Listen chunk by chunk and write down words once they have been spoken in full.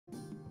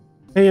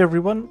Hey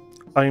everyone,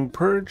 I'm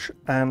Purge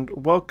and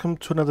welcome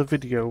to another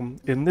video.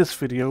 In this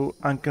video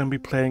I'm going to be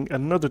playing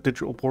another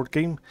digital board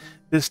game.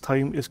 This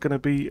time it's going to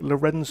be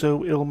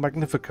Lorenzo il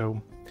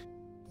Magnifico.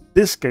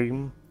 This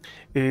game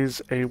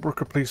is a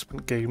worker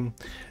placement game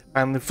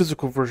and the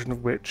physical version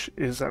of which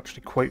is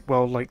actually quite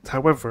well liked.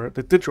 However,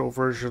 the digital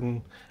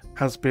version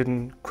has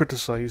been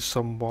criticised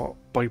somewhat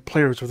by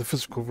players of the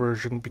physical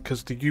version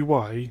because the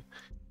UI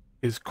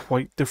is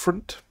quite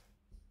different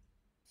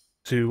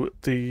to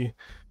the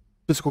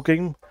physical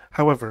game.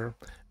 However,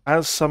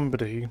 as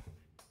somebody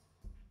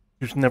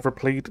who's never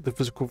played the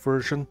physical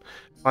version,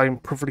 I'm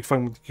perfectly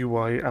fine with the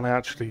UI and I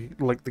actually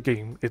like the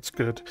game. It's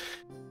good.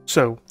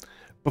 So,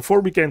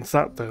 before we get into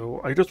that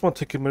though, I just want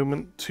to take a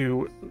moment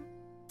to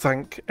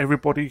thank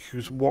everybody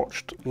who's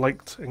watched,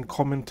 liked and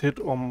commented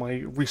on my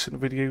recent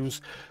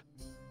videos.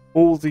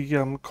 All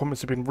the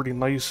comments have been really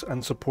nice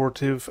and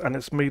supportive and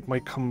it's made my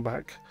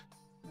comeback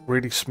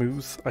really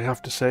smooth, I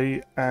have to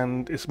say,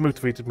 and it's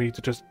motivated me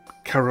to just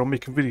carry on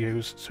making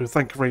videos, so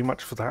thank you very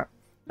much for that.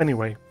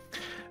 Anyway,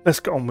 let's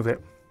get on with it.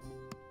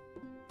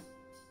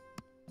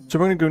 So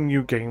we're going to go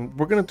new game.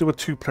 We're going to do a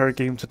two-player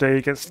game today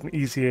against an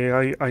easy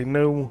AI. I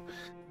know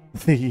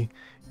the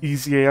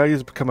easy AI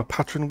has become a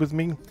pattern with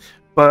me,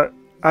 but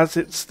as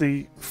it's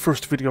the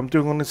first video I'm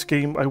doing on this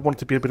game, I want it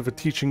to be a bit of a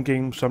teaching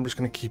game, so I'm just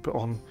going to keep it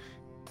on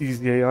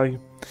easy AI.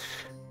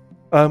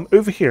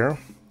 Over here,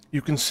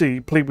 you can see,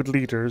 play with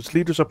leaders.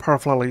 Leaders are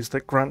powerful allies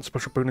that grant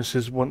special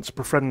bonuses once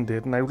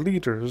befriended. Now,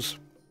 leaders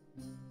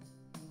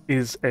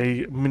is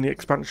a mini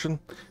expansion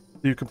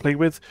that you can play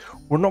with.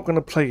 We're not going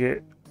to play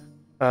it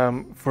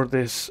for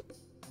this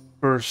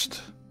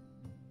first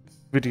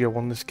video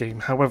on this game.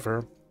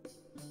 However,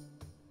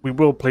 we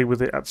will play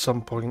with it at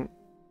some point.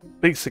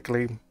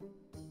 Basically,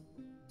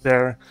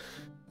 they're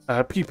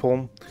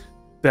people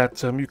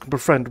that you can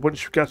befriend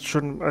once you get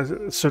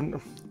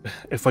certain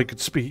if I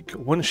could speak,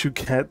 once you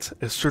get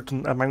a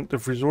certain amount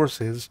of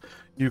resources,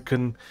 you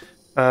can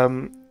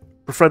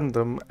befriend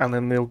them and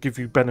then they'll give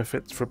you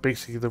benefits for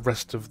basically the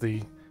rest of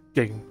the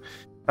game.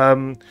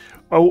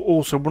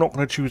 Also, we're not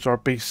going to choose our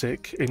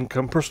basic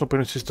income. Personal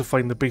bonuses to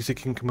find the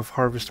basic income of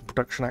harvest and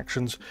production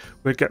actions.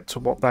 We'll get to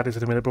what that is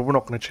in a minute, but we're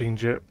not going to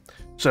change it.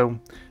 So,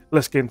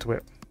 let's get into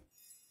it.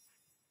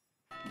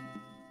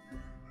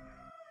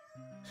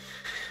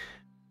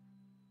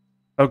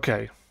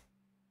 Okay.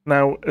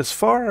 Now, as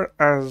far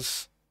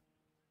as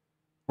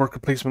worker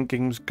placement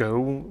games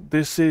go,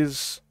 this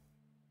is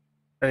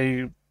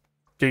a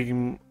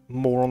game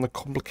more on the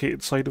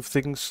complicated side of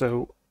things,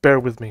 so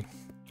bear with me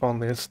on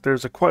this.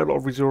 There's quite a lot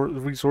of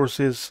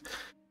resources,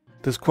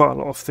 there's quite a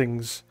lot of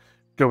things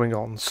going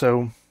on,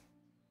 so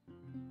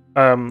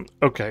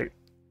okay,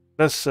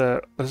 let's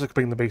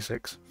explain the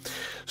basics.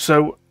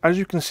 So, as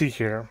you can see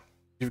here,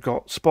 you've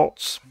got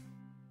spots,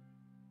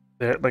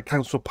 like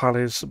council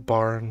palace,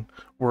 barn,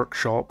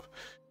 workshop.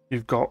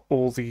 You've got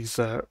all these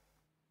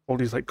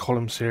like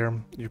columns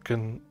here you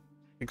can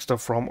take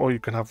stuff from, or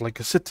you can have like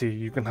a city,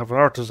 you can have an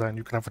artisan,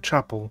 you can have a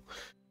chapel,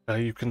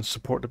 you can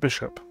support the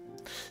bishop,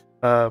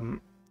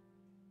 you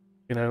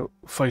know,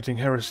 fighting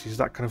heresies,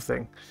 that kind of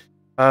thing.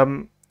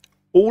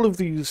 All of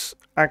these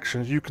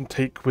actions you can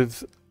take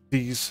with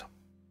these,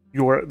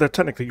 they're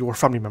technically your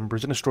family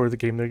members. In the story of the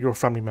game, they're your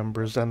family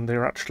members, and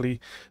they're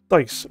actually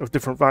dice of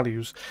different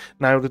values.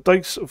 Now, the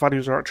dice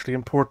values are actually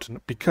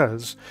important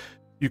because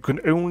you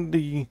can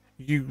only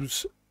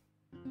use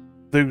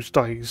those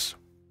dice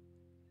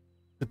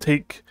to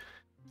take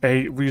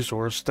a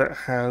resource that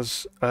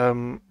has a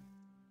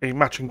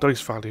matching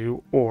dice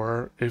value,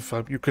 or if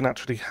you can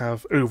actually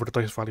have over the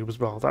dice value as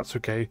well, that's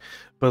okay.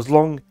 But as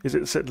long as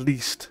it's at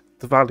least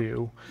the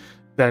value,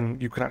 then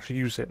you can actually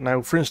use it.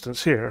 Now, for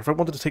instance, here, if I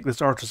wanted to take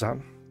this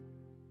artisan,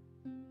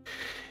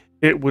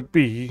 it would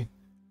be,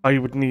 I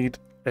would need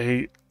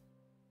a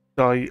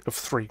die of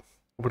 3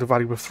 with a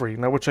value of 3.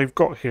 Now, which I've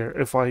got here.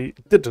 If I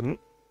didn't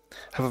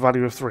have a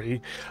value of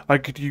 3, I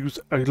could use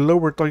a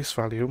lower dice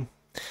value,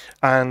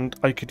 and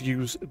I could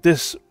use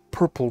this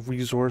purple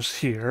resource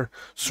here,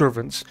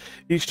 servants.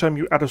 Each time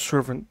you add a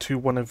servant to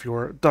one of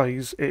your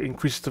dice, it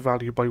increases the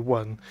value by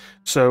 1.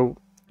 So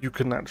you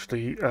can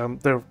actually,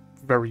 they're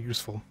very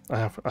useful.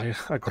 I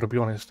gotta be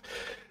honest.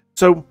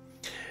 So,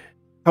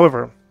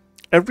 however,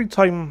 every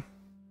time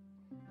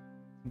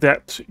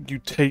that you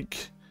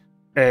take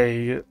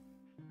a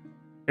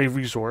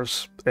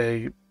resource,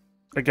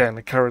 again,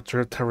 a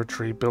character,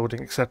 territory,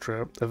 building,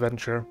 etc.,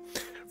 adventure,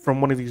 from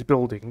one of these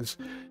buildings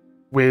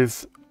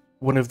with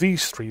one of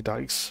these 3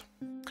 dice,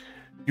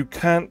 you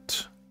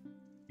can't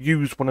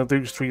use one of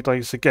those 3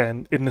 dice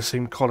again in the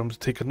same column to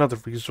take another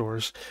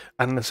resource,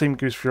 and the same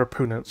goes for your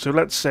opponent. So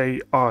let's say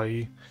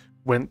I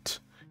went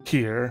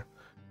here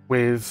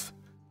with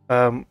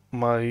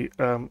my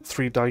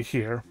 3 die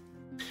here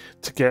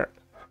to get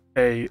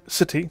a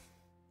city.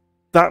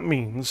 That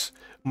means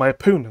my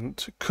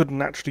opponent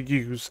couldn't actually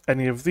use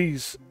any of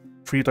these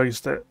 3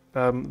 dice that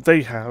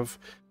they have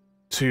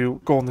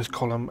to go on this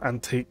column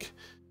and take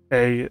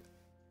a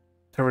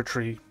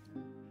territory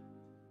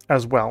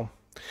as well.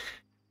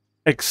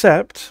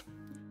 Except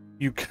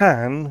you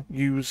can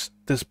use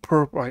this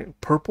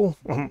purple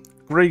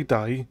grey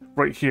die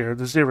right here,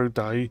 the 0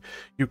 die.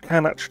 You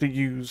can actually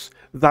use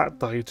that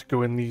die to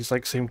go in these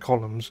like same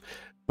columns,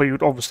 but you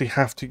would obviously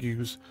have to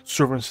use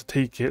servants to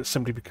take it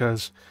simply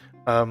because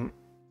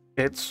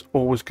it's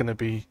always going to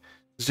be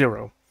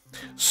 0.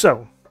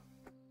 So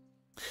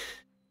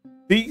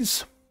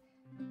these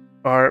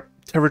are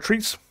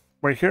territories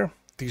right here.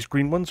 These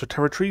green ones are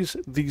territories.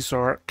 These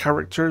are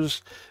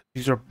characters.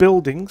 These are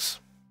buildings.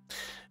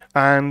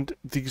 And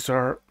these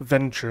are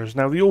ventures.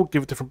 Now, they all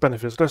give different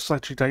benefits. Let's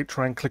actually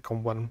try and click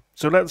on one.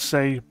 So let's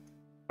say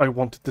I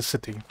wanted the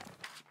city.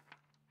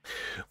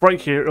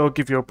 Right here, it'll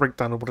give you a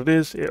breakdown of what it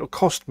is. It'll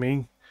cost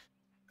me...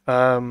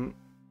 actually,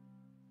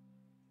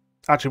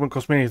 it won't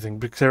cost me anything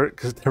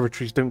because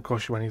territories don't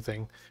cost you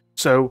anything.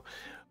 So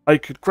I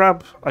could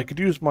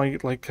use my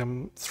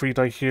 3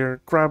 die here,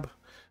 grab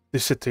the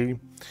city,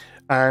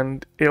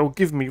 and it'll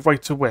give me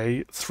right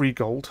away 3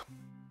 gold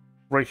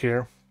right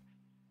here.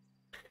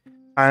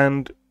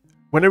 And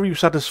whenever you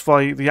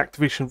satisfy the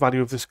activation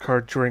value of this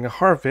card during a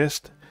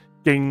harvest,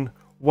 gain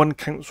 1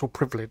 council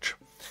privilege.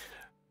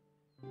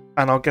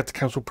 And I'll get to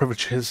council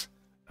privileges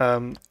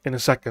in a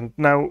second.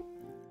 Now,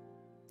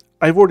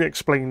 I've already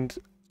explained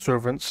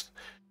servants.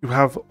 You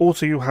have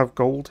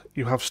gold,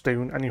 you have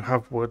stone, and you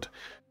have wood.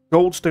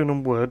 Gold, stone,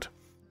 and wood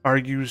are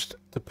used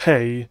to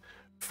pay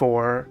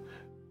for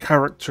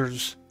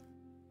characters,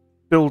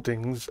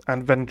 buildings,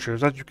 and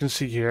ventures. As you can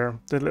see here,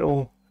 the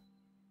little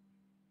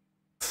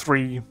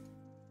 3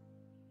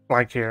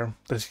 flag here,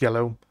 this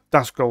yellow,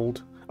 that's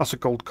gold, that's a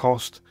gold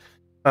cost.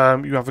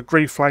 You have a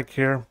grey flag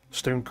here,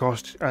 stone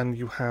cost, and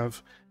you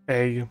have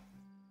a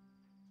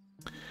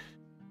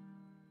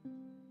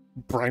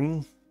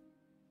brown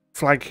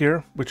flag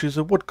here, which is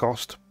a wood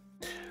cost.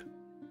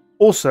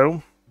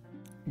 Also,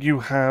 you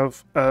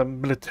have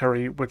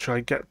military, which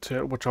I'll get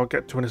to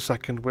in a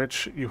second,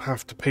 which you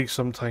have to pay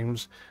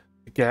sometimes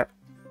to get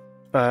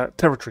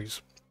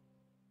territories.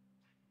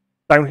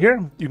 Down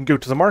here, you can go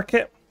to the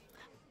market.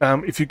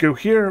 If you go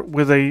here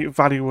with a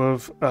value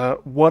of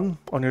 1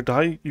 on your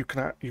die, you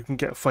can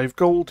get 5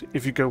 gold.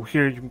 If you go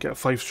here, you can get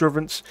 5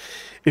 servants.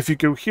 If you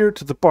go here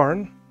to the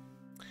barn,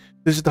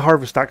 this is the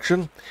harvest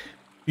action.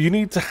 You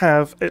need to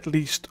have at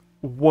least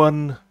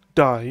 1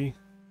 die,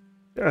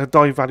 a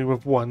die value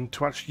of 1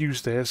 to actually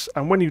use this.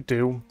 And when you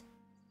do,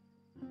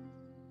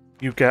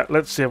 you get,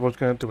 let's see if I was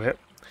going to do it.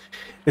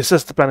 It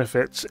says the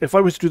benefits. If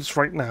I was to do this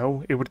right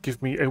now, it would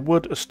give me a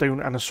wood, a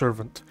stone, and a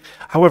servant.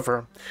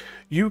 However,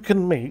 you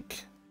can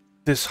make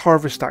this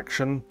harvest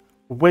action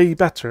way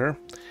better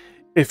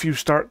if you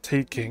start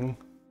taking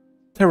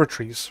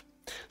territories.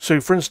 So,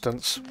 for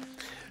instance,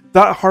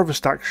 that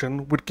harvest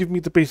action would give me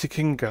the basic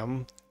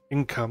income,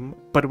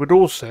 but it would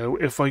also,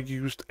 if I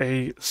used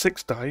a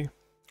 6 die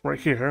right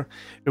here,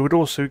 it would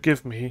also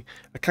give me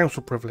a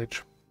council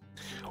privilege.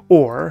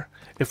 Or,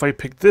 if I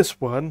pick this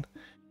one,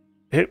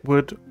 it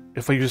would,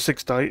 if I use a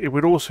 6 die, it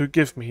would also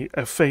give me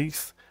a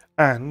faith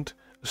and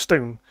a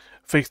stone.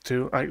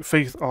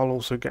 Faith I'll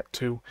also get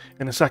to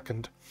in a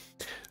second.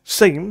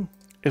 Same,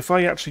 if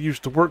I actually use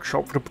the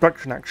workshop for the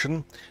production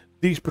action,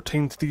 these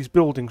pertain to these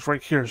buildings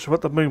right here. So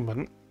at the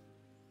moment,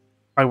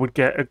 I would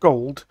get a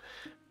gold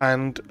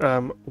and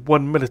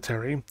 1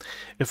 military.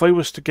 If I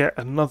was to get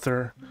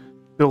another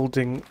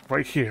building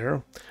right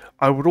here,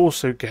 I would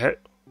also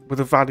get, with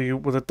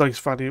a dice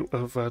value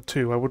of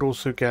 2, I would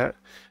also get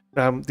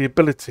the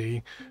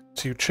ability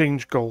to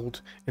change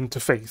gold into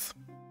faith,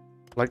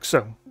 like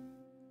so.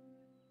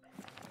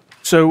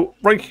 So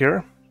right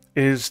here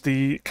is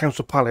the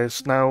council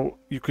palace. Now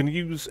you can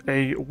use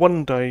a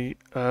 1 die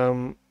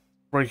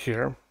right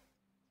here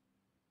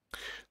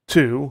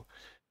to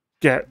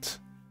get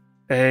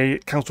a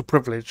council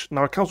privilege.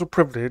 Now a council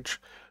privilege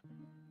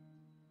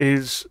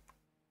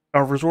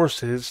are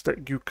resources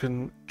that you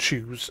can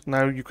choose.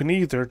 Now you can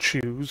either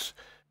choose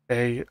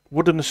a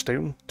wood and a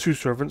stone, 2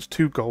 servants,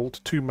 2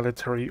 gold, 2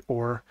 military,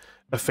 or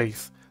a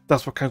faith.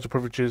 That's what council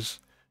privileges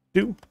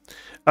do.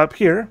 Up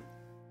here,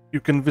 you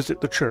can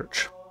visit the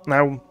church.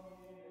 Now,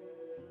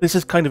 this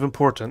is kind of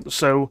important.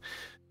 So,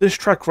 this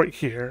track right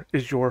here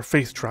is your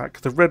faith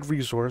track. The red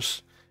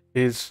resource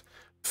is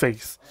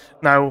faith.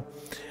 Now,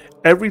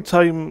 every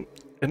time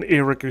an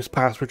era goes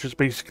past, which is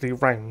basically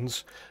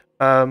rounds,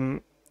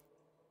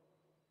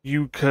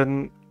 you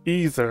can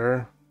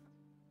either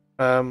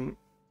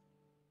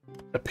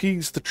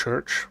appease the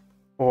church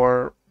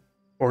or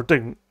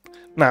don't.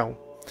 Now,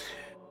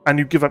 and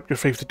you give up your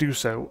faith to do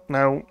so.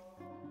 Now,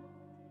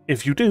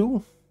 if you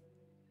do,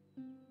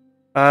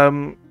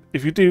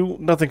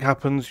 nothing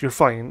happens, you're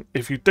fine.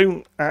 If you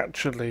don't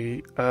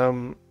actually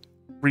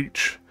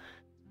reach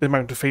the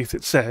amount of faith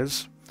it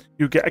says,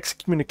 you get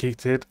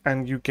excommunicated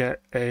and you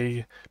get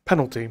a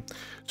penalty.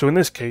 So in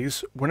this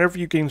case, whenever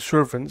you gain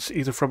servants,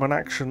 either from an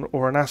action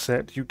or an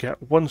asset, you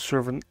get 1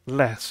 servant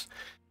less.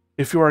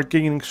 If you are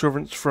gaining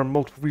servants from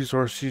multiple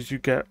resources, you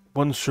get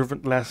 1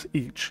 servant less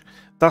each.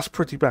 That's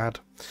pretty bad.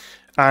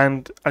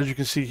 And as you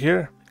can see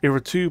here,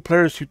 Era 2,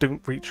 players who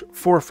don't reach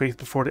 4 faith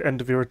before the end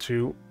of Era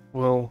 2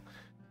 will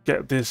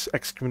get this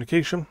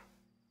excommunication.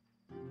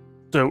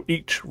 So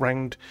each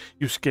round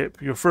you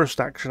skip your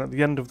first action. At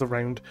the end of the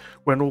round,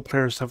 when all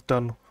players have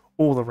done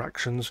all their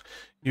actions,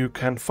 you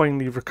can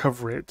finally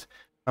recover it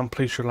and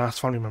place your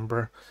last family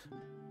member.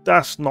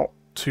 That's not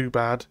too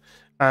bad.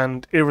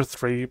 And Era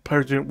 3,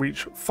 players who don't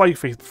reach 5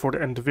 faith before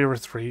the end of Era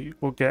 3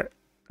 will get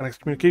an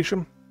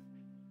excommunication.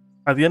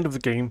 At the end of the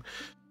game,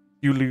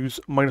 you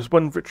lose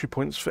 -1 victory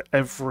points for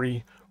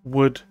every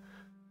wood,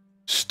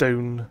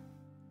 stone,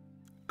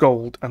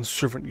 gold, and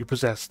servant you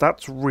possess.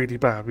 That's really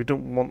bad. We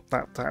don't want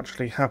that to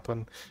actually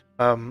happen.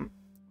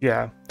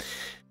 Yeah.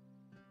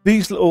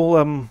 These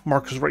little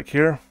markers right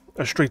here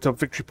are straight up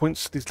victory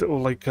points. These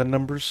little like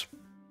numbers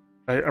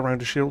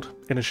around a shield,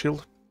 in a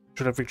shield,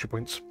 should have victory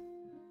points.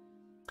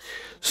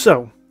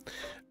 So,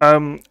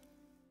 and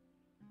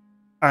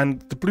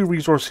the blue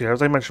resource here,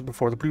 as I mentioned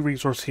before, the blue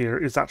resource here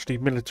is actually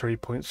military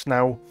points.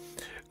 Now,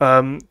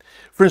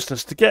 for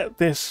instance, to get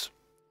this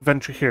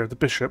venture here, the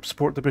bishop,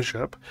 support the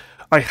bishop,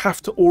 I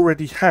have to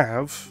already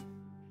have,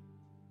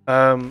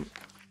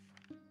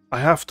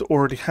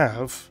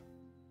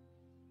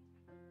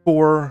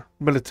 4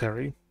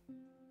 military,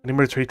 and the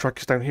military track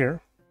is down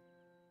here,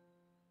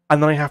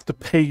 and then I have to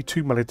pay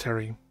 2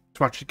 military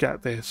to actually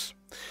get this.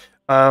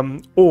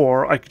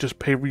 Or I could just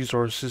pay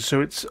resources.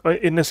 So it's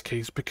in this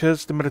case,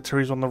 because the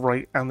military is on the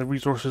right and the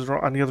resources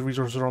are, and the other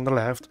resources are on the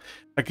left,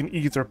 I can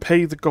either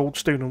pay the gold,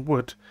 stone, and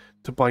wood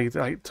to buy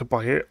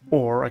it,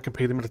 or I can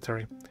pay the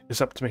military. It's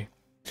up to me.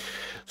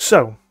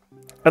 So,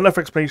 enough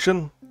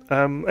explanation.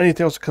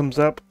 Anything else that comes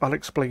up, I'll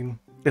explain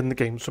in the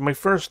game. So for my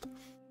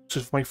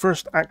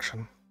first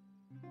action,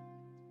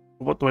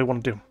 what do I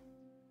want to do?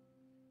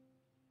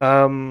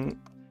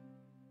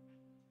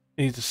 You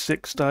need a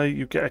 6 die.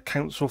 You get a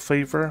council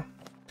favor.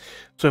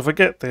 So if I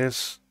get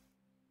this,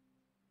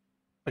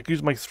 I can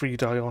use my 3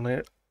 die on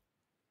it.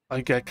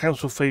 I get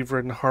council favor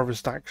in the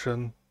harvest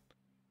action,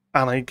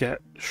 and I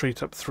get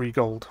straight up 3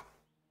 gold.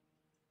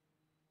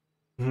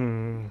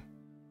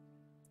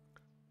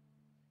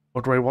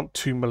 Or do I want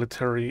 2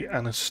 military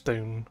and a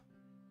stone?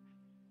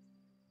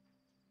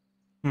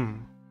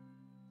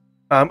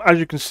 As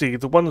you can see,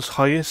 the ones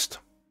highest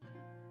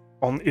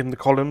in the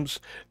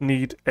columns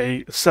need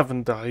a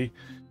 7 die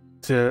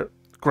to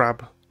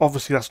grab.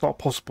 Obviously that's not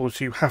possible,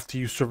 so you have to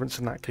use servants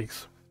in that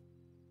case.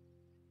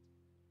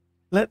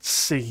 Let's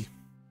see.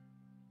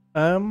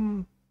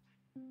 Do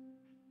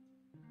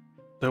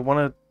I want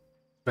to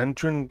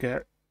venture and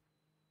get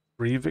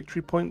 3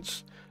 victory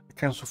points, a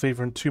council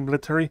favor, and 2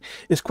 military?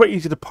 It's quite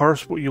easy to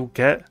parse what you'll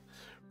get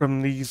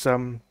from these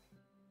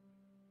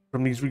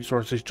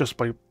resources just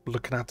by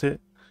looking at it.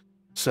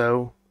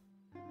 So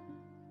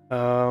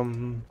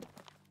whenever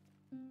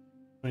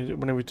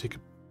you take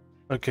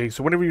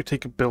whenever you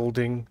take a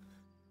building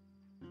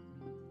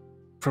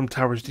from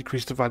towers,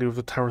 decrease the value of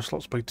the tower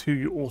slots by 2.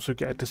 You also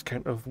get a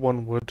discount of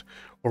 1 wood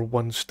or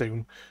 1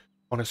 stone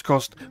on its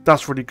cost.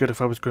 That's really good if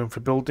I was going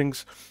for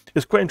buildings.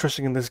 It's quite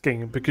interesting in this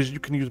game because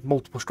you can use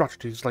multiple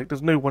strategies. Like,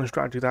 there's no one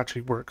strategy that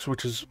actually works,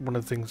 which is one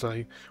of the things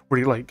I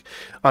really like.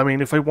 I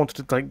mean, if I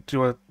wanted to like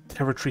do a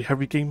territory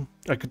heavy game,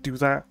 I could do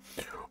that,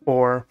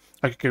 or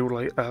I could go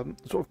like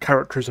sort of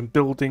characters and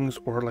buildings,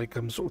 or like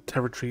sort of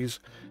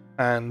territories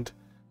and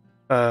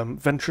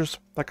ventures,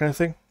 that kind of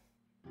thing.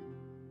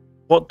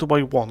 What do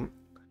I want?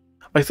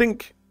 I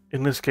think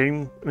in this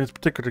game, in this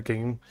particular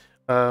game,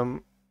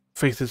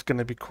 faith is going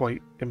to be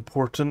quite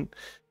important.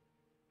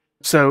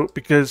 So,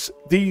 because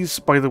these,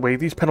 by the way,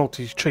 these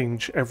penalties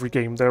change every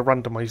game. They're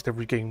randomized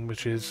every game,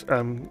 which is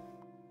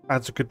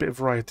adds a good bit of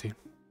variety.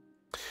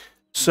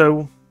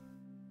 So,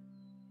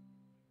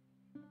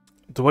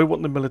 do I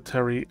want the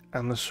military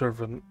and the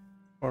servant,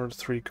 or the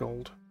 3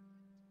 gold?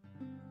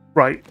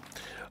 Right,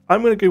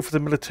 I'm going to go for the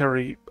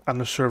military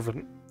and the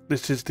servant.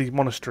 This is the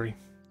monastery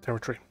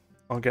territory.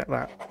 I'll get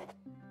that.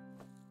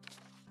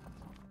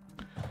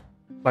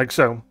 Like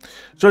so.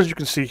 So as you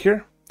can see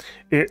here,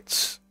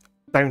 it's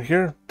down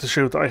here to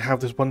show that I have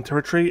this 1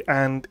 territory,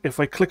 and if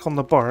I click on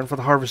the barn for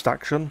the harvest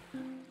action,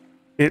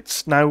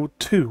 it's now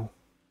 2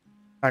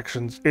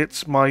 actions.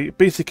 It's my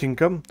basic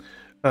income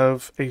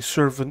of a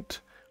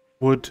servant,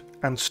 wood,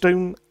 and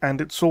stone,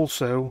 and it's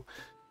also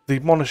the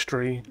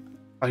monastery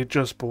I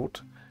just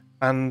bought.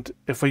 And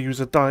if I use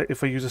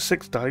a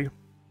 6 die,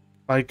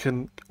 I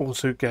can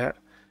also get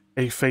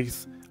a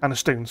faith and a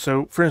stone.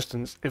 So for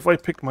instance, if I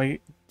pick my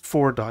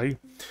 4 die,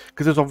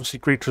 because it's obviously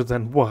greater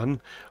than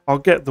 1, I'll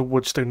get the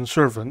wood, stone, and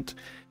servant.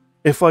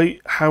 If I,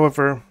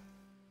 however,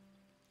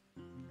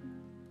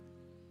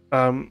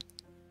 oh,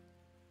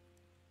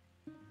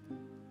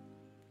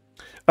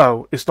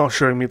 it's not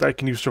showing me that I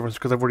can use servants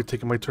because I've already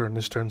taken my turn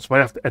this turn, so I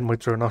have to end my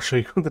turn. I'll show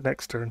you the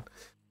next turn.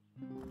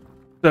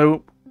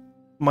 So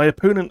my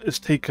opponent has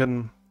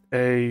taken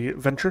a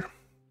venture.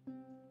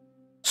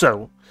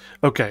 So,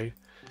 okay.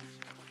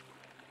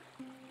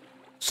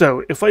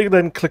 So if I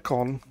then click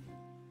on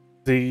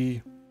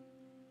the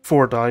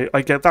 4 die,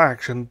 I get that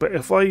action, but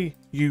if I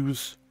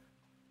use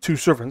 2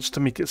 servants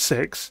to make it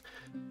 6,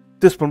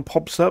 this one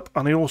pops up,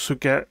 and I also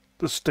get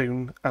the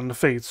stone and the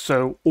faith.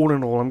 So all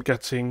in all, I'm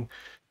getting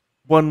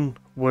 1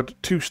 wood,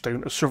 2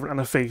 stone, a servant,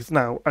 and a faith.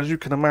 Now, as you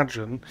can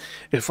imagine,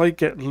 if I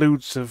get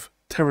loads of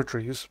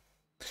territories,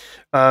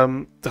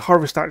 the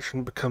harvest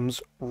action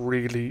becomes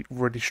really,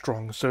 really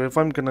strong. So if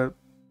I'm gonna,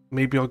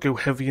 maybe I'll go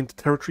heavy into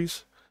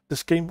territories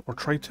this game, or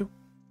try to.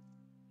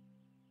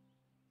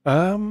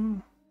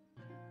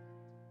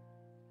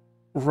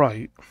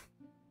 Right.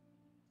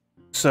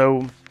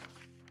 So,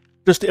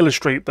 just to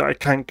illustrate that I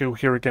can't go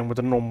here again with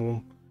a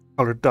normal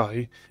coloured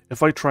die,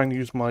 if I try and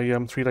use my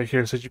 3 die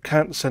here, it says you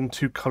can't send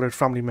 2 coloured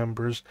family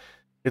members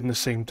in the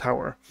same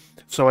tower.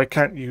 So I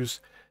can't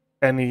use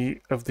any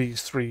of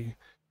these 3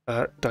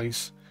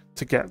 dice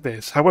to get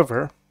this.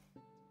 However,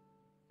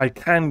 I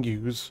can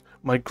use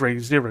my grey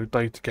 0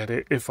 die to get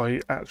it if I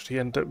actually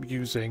end up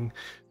using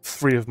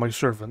 3 of my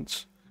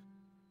servants.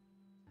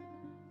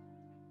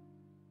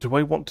 Do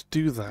I want to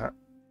do that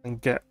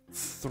and get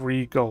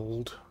 3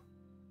 gold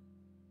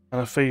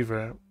and a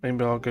favour?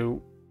 Maybe I'll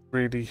go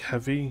really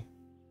heavy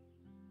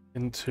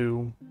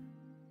into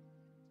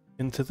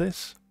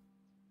this.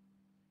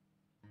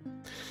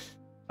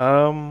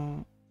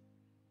 Or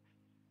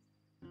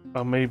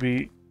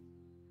maybe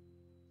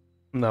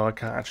no, I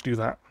can't actually do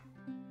that.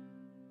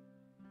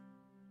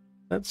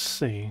 Let's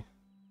see.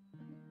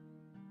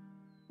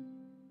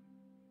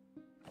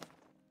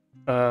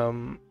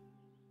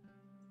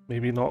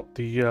 Maybe not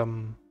the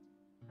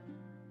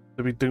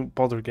that we don't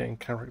bother getting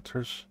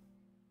characters.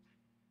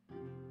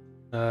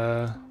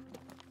 Right,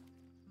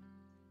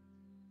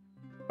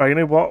 you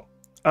know what?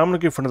 I'm gonna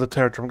go for another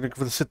territory. I'm gonna go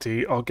for the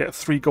city. I'll get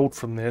 3 gold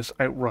from this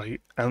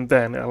outright, and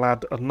then it'll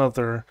add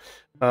another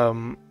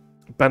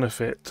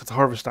benefit to the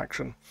harvest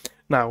action.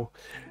 Now,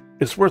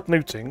 it's worth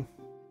noting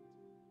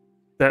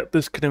that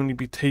this can only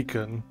be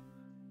taken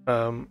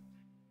sort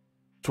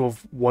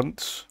of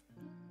once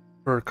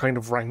per kind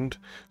of round.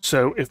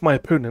 So if my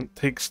opponent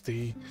takes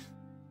the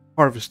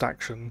harvest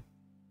action,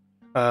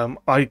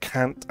 I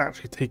can't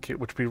actually take it,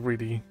 which would be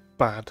really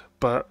bad.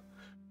 But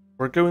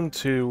we're going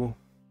to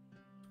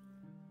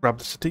grab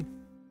the city.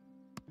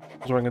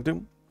 That's what I'm going to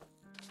do.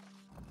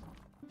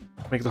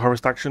 Make the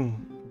harvest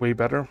action way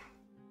better.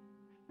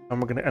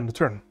 And we're going to end the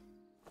turn.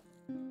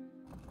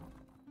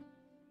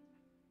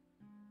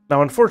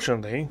 Now,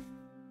 unfortunately,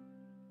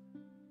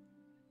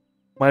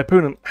 my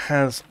opponent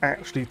has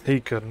actually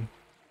taken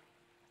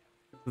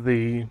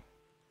the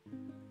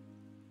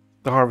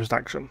harvest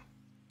action,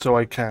 so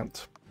I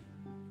can't.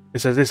 It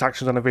says this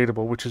action is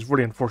unavailable, which is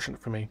really unfortunate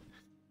for me.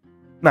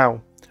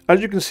 Now, as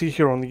you can see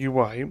here on the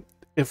UI,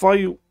 if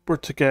I were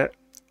to get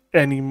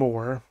any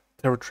more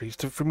territories,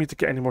 for me to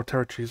get any more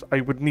territories,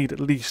 I would need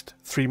at least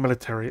 3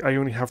 military. I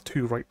only have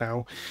 2 right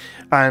now,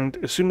 and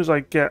as soon as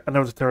I get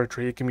another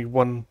territory, it gives me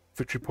 1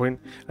 victory point,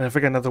 and if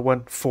I get another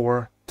one,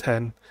 4,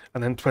 10,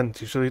 and then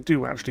 20. So they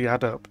do actually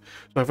add up.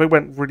 So if I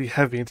went really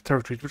heavy into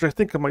territories, which I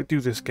think I might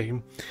do this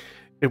game,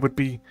 it would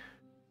be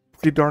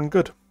pretty darn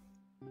good.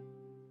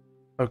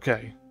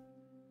 Okay.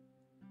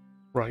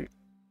 Right.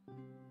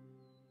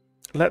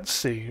 Let's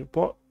see.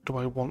 What do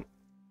I want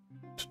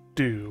to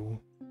do?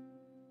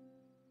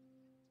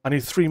 I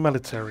need 3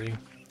 military.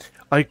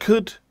 I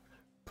could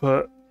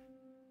put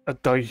a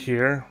die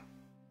here,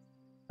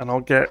 and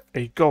I'll get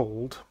a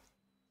gold.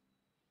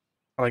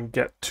 I can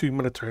get 2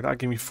 military. That'll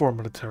give me 4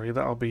 military.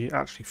 That'll be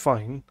actually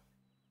fine.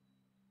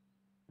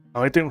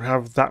 I don't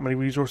have that many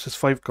resources.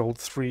 5 gold,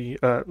 5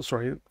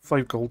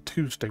 gold,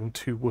 2 stone,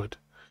 2 wood.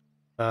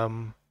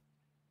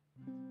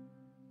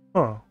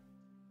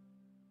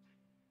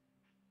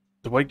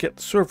 Do I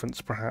get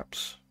servants,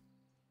 perhaps?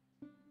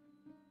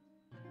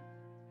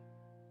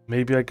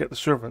 Maybe I get the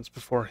servants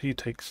before he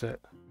takes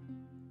it.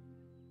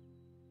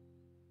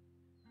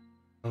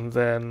 And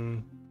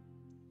then...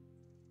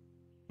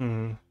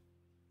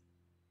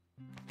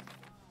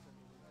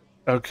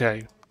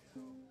 Okay.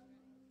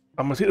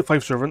 I'm going to take the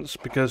 5 servants,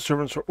 because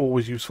servants are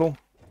always useful,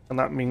 and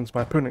that means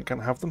my opponent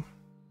can't have them.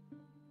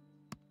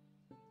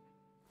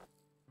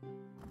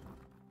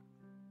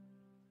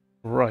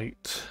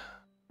 Right.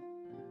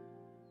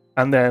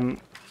 And then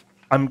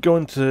I'm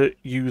going to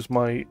use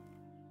my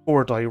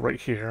 4 die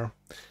right here,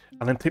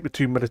 and then take the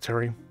 2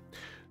 military.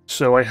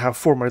 So I have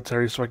 4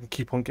 military, so I can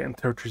keep on getting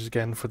territories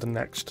again for the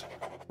next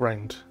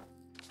round.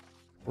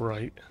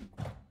 Right.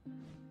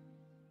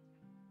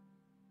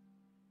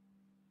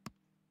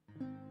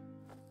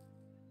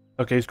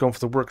 Okay, he's gone for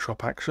the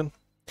workshop action.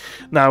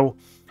 Now,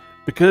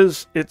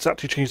 because it's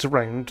actually changed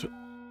around,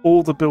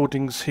 all the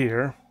buildings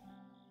here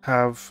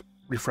have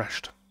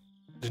refreshed.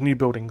 There's new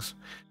buildings.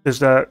 There's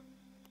that,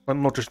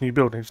 not just new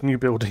buildings, new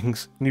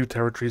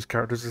territories,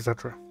 characters,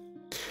 etc.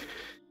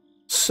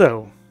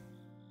 So,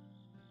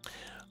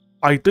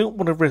 I don't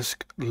want to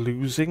risk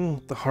losing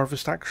the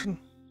harvest action.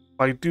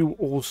 I do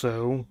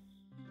also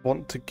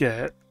want to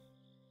get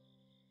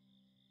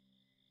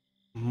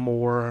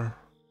more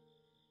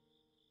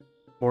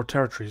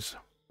territories.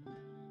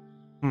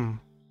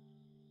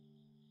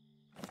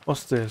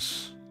 What's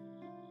this?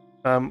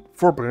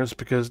 4 bonus,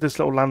 because this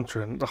little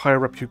lantern, the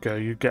higher up you go,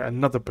 you get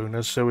another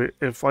bonus. So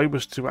if I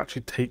was to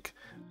actually take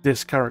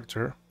this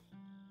character,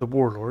 the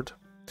warlord,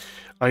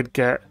 I'd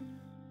get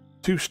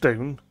 2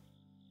 stone,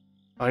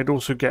 I'd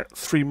also get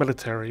 3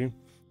 military,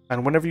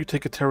 and whenever you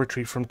take a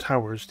territory from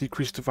towers,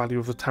 decrease the value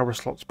of the tower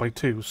slots by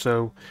 2,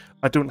 so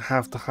I don't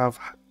have to have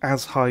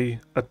as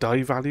high a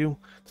die value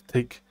to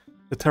take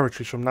the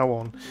territories from now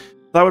on.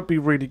 That would be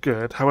really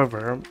good.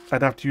 However,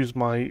 I'd have to use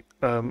my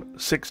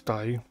 6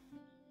 die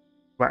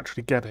to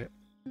actually get it.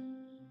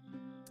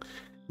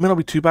 It may not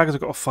be too bad because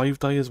I've got a 5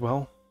 die as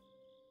well.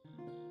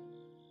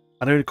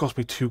 And it only cost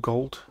me 2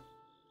 gold.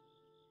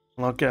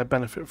 And I'll get a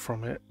benefit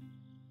from it.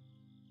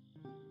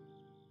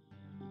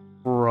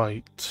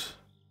 Right.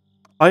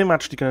 I'm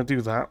actually going to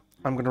do that.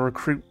 I'm going to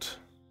recruit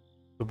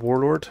the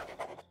warlord.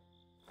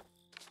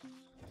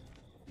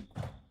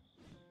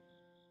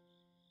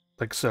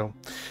 Like so.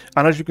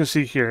 And as you can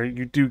see here,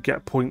 you do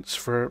get points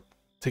for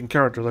taking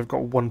characters. I've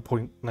got 1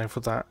 point now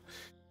for that.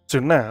 So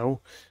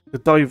now, the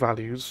die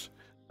values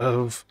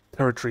of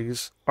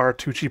territories are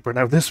 2 cheaper.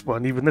 Now this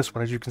one, even this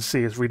one, as you can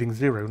see, is reading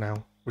 0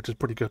 now, which is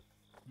pretty good.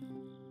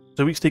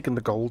 So he's taking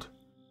the gold.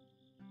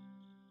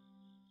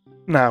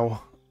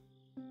 Now,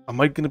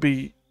 am I going to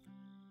be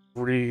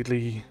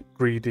really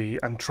greedy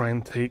and try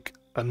and take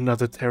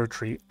another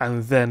territory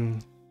and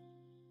then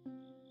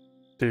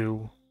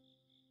do...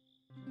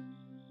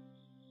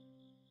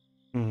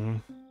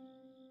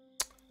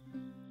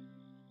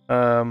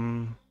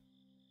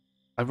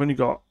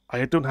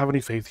 I don't have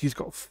any faith. He's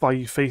got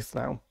 5 faith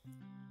now.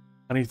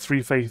 I need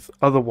 3 faith.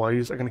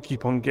 Otherwise, I'm going to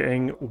keep on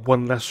getting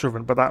 1 less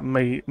servant. But that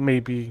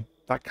maybe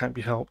that can't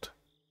be helped.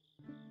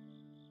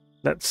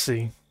 Let's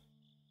see.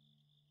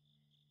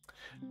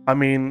 I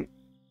mean,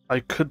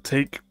 I could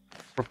take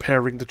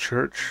repairing the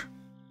church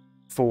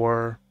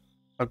for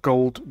a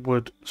gold,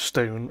 wood,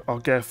 stone. I'll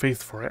get a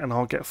faith for it, and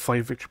I'll get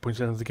 5 victory points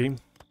at the end of the game.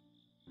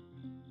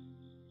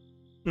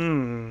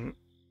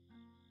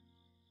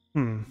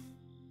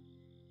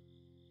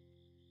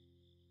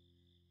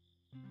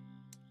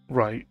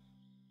 Right.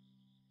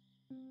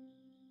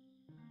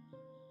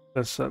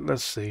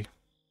 Let's see.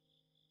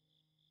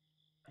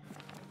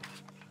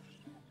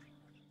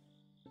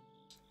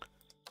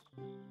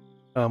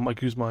 I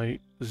could use my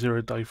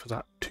 0 die for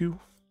that too.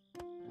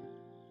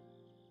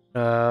 I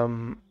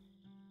don't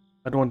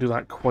want to do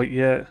that quite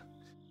yet.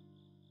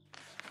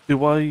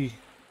 Do I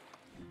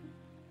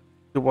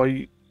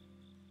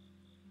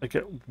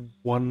get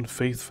 1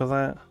 faith for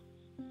that?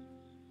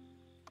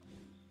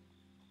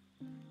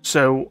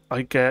 So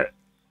I get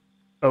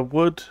a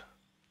wood,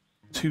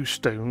 2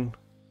 stone,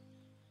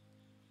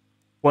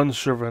 1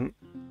 servant,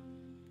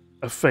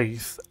 a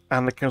faith,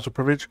 and the council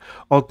privilege.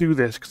 I'll do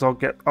this because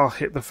I'll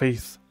hit the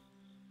faith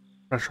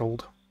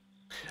threshold,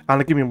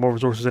 and it'll give me more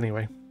resources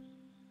anyway.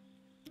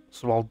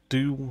 So I'll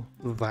do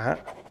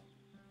that.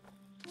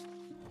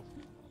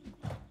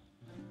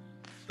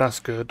 That's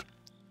good,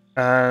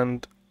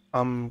 and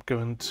I'm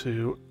going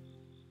to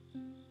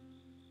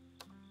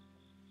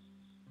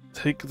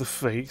take the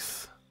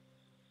faith.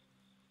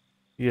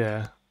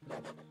 Yeah.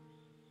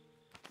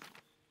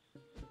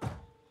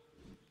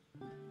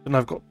 And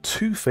I've got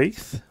 2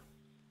 faith.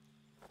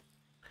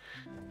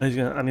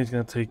 And he's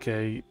gonna take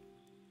a.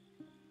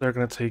 They're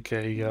gonna take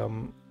a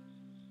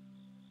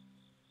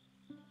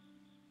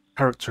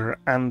character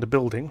and a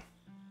building.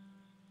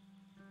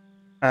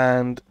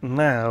 And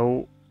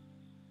now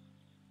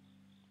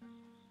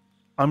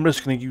I'm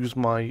just gonna use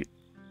my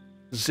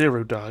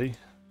 0 die.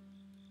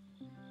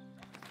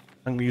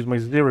 I'm gonna use my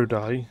 0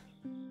 die.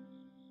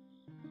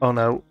 Oh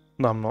no,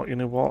 I'm not. You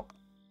know what?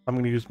 I'm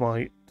gonna use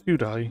my 2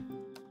 die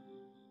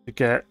to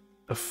get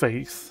a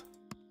faith,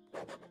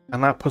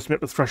 and that puts me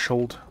up the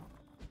threshold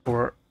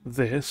for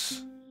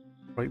this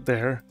right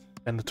there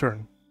and the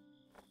turn.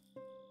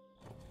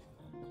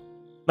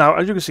 Now,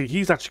 as you can see,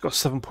 he's actually got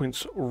 7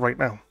 points right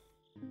now,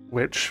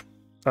 which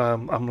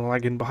I'm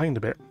lagging behind a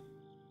bit.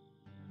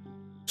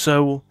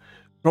 So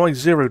for my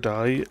 0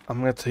 die,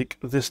 I'm going to take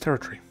this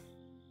territory,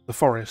 the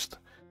forest,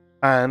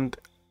 and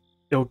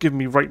it'll give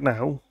me right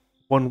now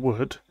 1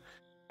 wood.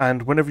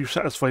 And whenever you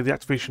satisfy the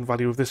activation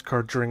value of this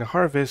card during a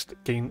harvest,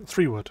 gain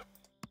 3 wood.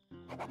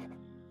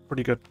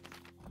 Pretty good.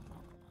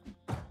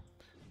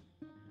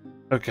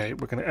 Okay,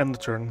 we're going to end the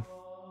turn.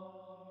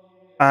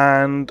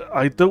 And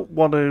I don't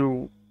want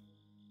to...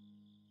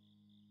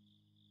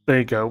 There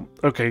you go.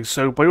 Okay,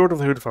 so by order of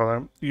the Holy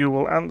Father, you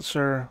will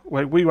answer...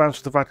 Well, will you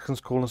answer the Vatican's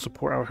call and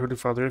support our Holy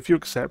Father? If you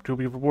accept, you'll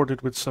be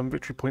rewarded with some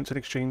victory points in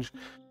exchange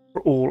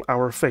for all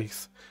our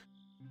faith.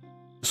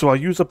 So I'll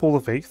use up all the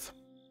faith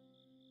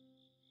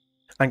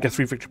and get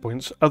 3 victory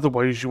points.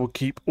 Otherwise, you will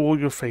keep all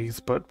your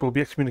faith, but will be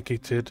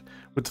excommunicated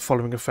with the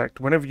following effect.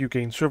 Whenever you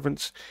gain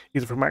servants,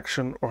 either from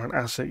action or an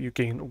asset, you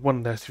gain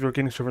 1 less. If you're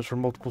gaining servants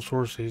from multiple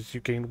sources,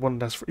 you gain 1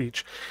 less for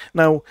each.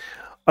 Now,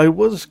 I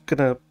was going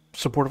to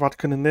support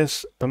Vatican in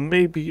this, but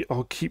maybe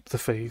I'll keep the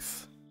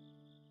faith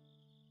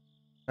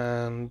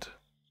and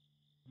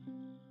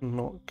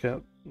not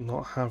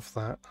have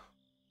that.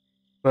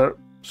 But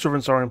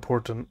servants are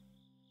important.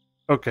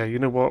 Okay, you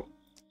know what?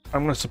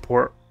 I'm going to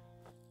support.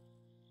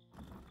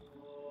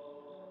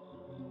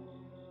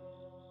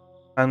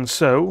 And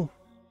so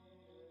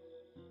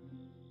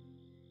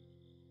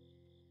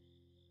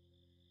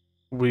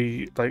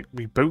we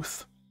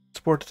both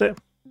supported it.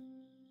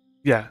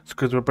 Yeah, it's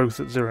because we're both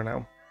at 0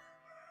 now.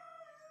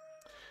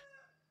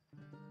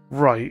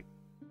 Right.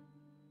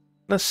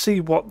 Let's see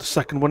what the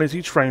second one is.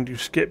 Each round you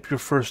skip your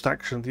first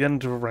action. At the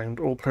end of a round,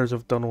 all players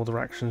have done all their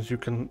actions. You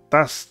can...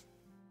 That's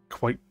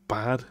quite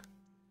bad.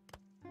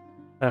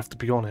 I have to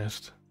be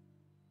honest.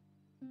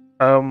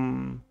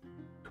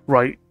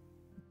 Right.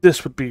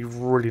 This would be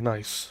really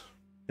nice,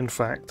 in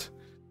fact,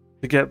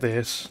 to get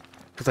this,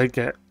 because I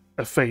get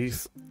a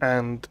faith,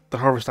 and the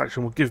harvest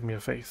action will give me a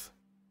faith.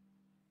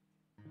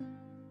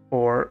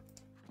 Or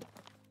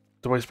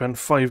do I spend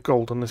 5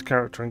 gold on this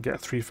character and get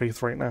 3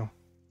 faith right now?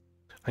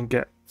 And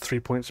get 3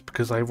 points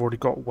because I've already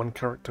got 1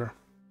 character.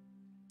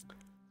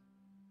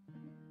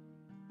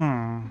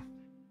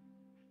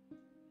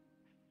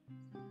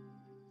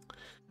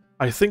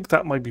 I think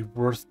that might be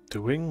worth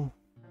doing.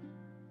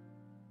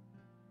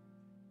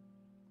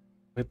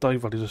 My die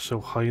values are so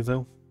high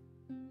though.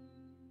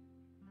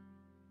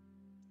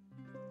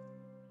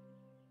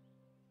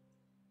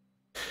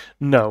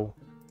 No.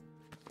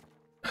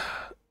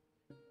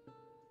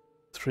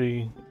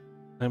 3.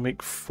 I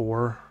make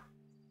 4.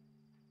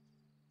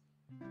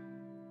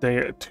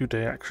 2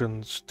 day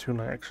actions, 2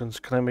 night actions.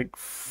 Can I make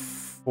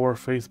 4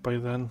 faith by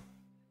then?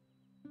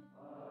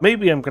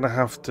 Maybe I'm gonna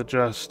have to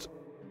just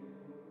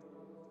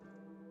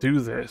do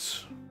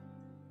this.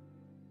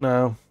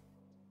 No.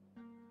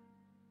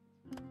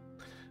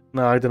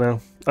 No, I don't know.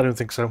 I don't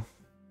think so.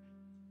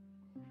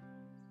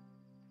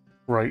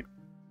 Right.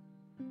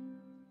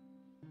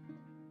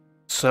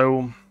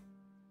 So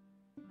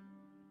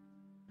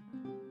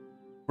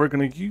we're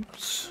gonna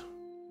use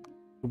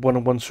the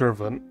 1-on-1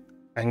 servant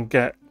and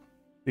get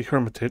the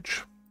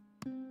hermitage.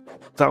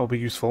 That will be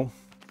useful.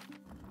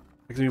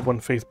 I can do 1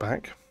 faith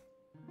back.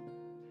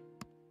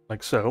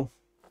 Like so.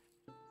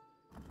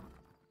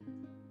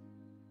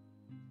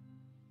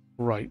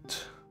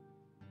 Right.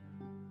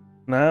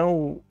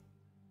 Now,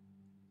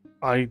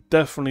 I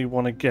definitely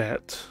want to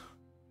get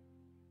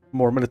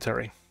more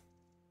military.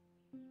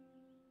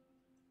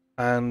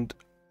 And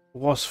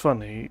what's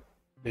funny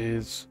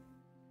is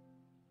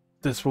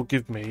this will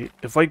give me,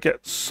 if I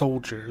get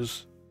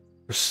soldiers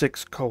for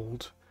 6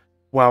 gold,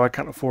 wow, I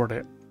can't afford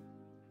it.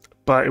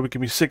 But it would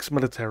give me 6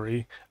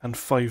 military and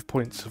 5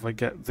 points if I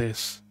get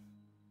this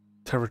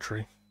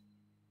territory.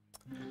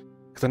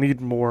 Because I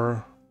need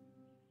more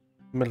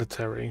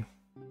military.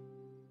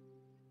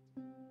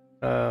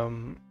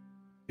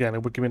 Yeah, and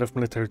it would give me enough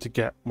military to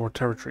get more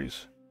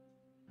territories.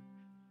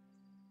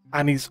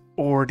 And he's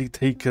already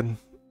taken.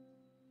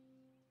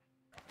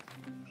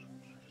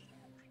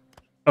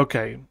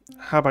 Okay,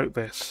 how about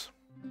this?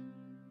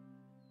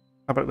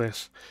 How about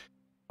this?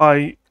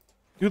 I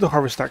do the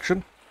harvest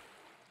action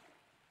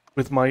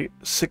with my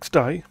 6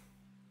 die.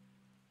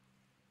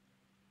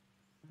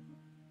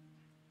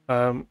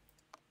 Okay,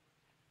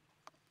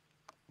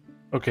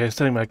 it's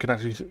telling me I can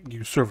actually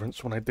use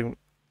servants when I don't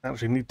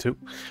actually need to.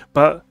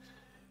 But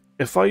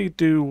if I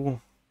do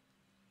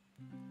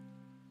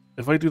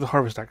the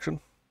harvest action,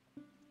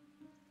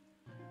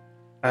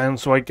 and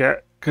so I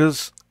get,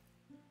 because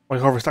my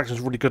harvest action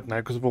is really good now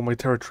because of all my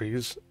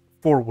territories,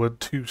 4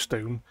 wood, 2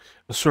 stone,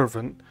 a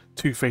servant,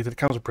 2 faith, and a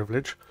council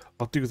privilege.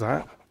 I'll do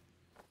that.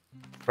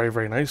 Very,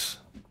 very nice.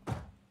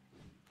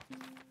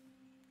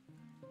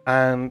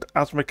 And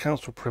as my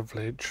council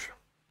privilege,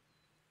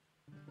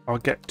 I'll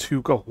get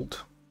 2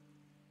 gold.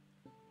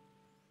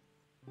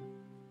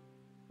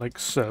 Like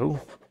so.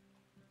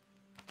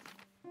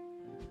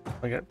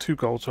 I get 2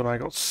 gold, so now I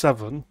got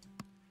 7.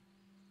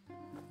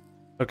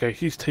 Okay,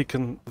 he's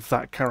taken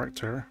that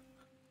character.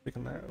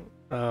 Taken that.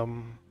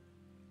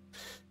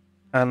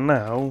 And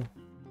now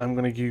I'm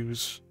going to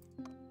use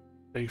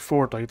a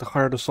 4 die to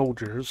hire the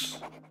soldiers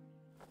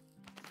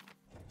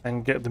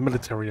and get the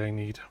military I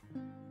need.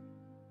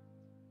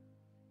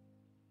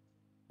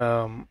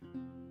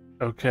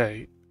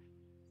 Okay.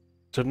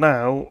 So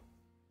now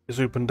it's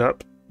opened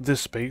up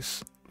this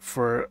space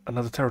for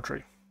another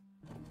territory.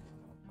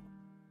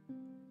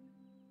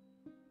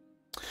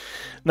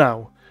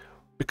 Now,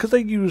 because I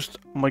used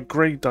my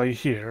grey die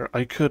here,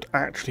 I could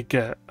actually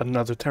get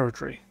another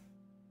territory.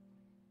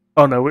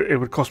 Oh no, it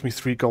would cost me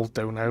 3 gold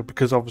though now,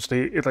 because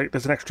obviously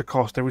there's an extra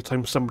cost every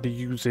time somebody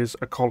uses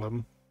a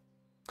column,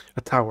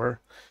 a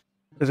tower.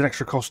 There's an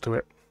extra cost to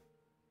it.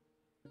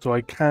 So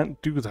I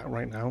can't do that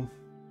right now.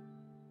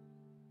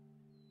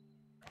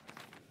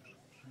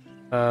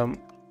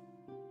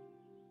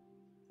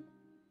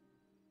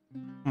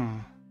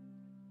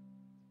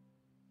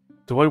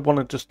 Do I want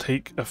to just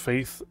take a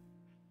faith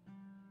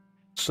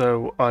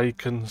so I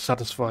can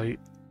satisfy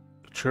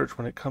the church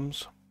when it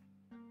comes?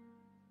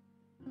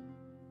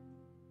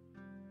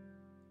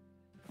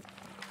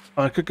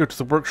 I could go to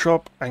the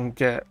workshop and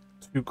get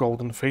 2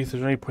 golden faith. Is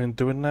there any point in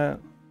doing that?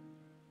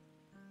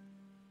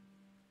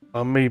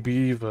 Or maybe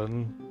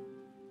even...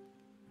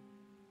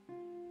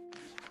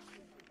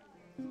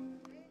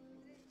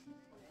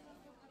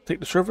 take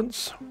the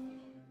servants?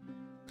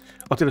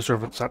 I'll take the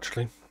servants,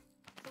 actually.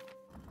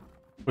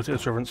 We'll take the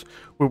servants.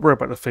 We'll worry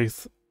about the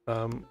faith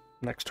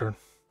next turn.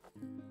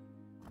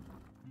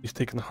 He's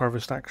taking the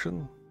harvest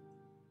action.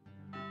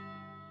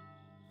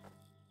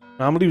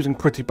 I'm losing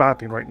pretty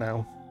badly right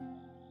now,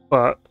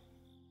 but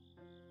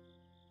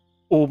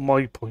all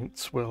my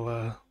points will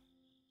at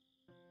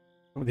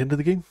the end of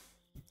the game,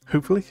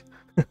 hopefully.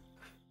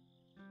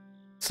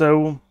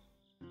 So,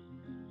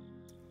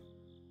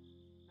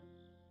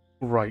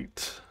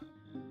 right.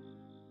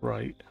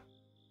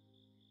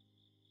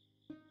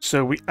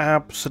 So we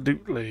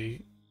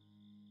absolutely...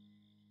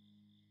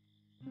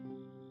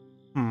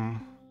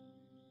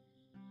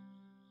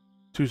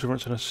 2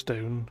 servants and a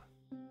stone.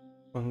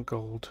 1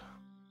 gold.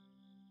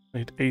 I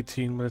need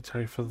 18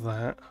 military for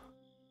that.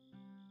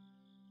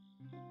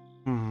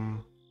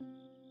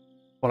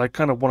 Well, I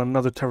kind of want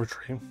another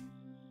territory.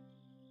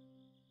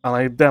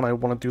 And then I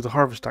want to do the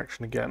harvest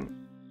action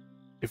again.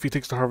 If he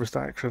takes the harvest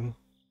action,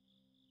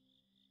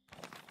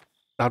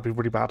 that'd be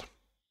really bad.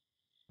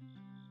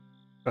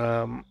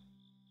 We're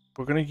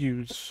going to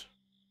use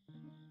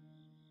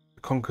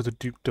Conquer the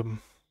Dukedom.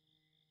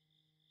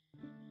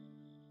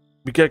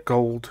 We get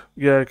gold.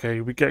 Yeah,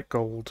 okay, we get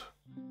gold.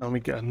 And we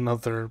get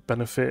another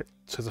benefit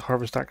to the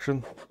harvest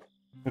action.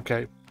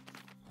 Okay.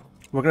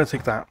 We're going to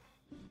take that.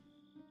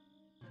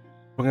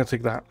 We're going to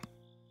take that.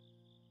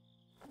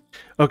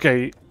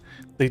 Okay,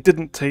 they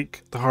didn't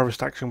take the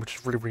harvest action, which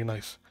is really, really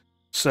nice.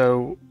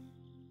 So,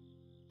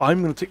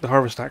 I'm going to take the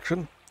harvest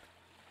action.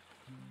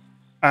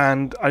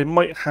 And I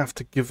might have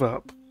to give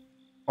up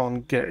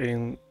on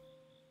getting...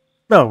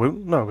 No, I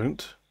won't. No, I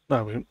won't. No,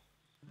 I won't.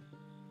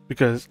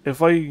 Because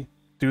if I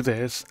do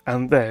this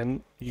and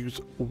then use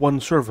 1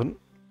 servant,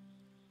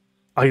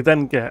 I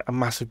then get a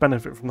massive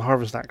benefit from the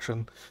harvest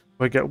action.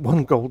 I get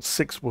 1 gold,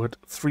 6 wood,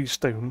 3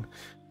 stone,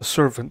 a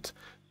servant,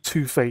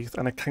 2 faith,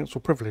 and a council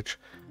privilege.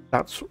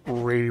 That's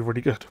really,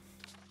 really good.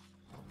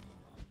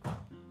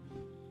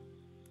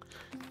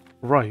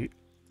 Right.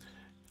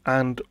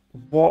 And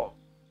what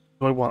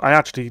do I want? I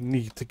actually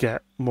need to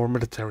get more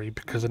military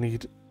because I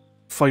need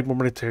 5 more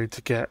military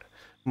to get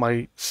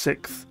my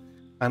 6th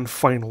and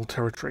final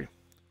territory.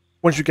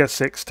 Once you get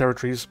 6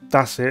 territories,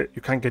 that's it.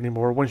 You can't get any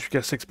more. Once you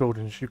get 6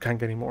 buildings, you can't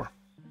get any more.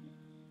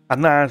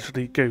 And that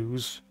actually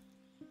goes...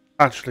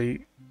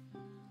 Actually,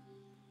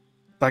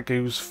 that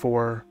goes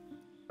for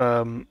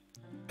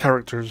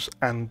characters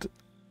and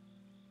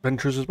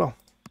ventures as well.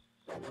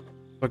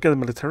 I'll get the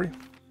military.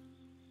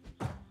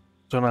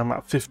 So now I'm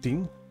at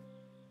 15.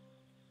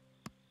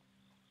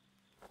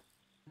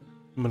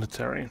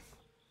 Military.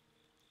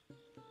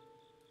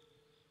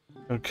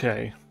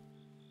 Okay.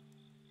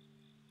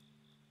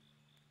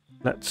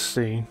 Let's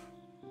see.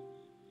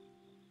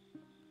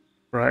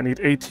 Right, I need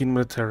 18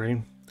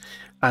 military.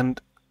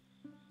 And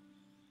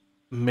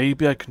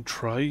maybe I can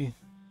try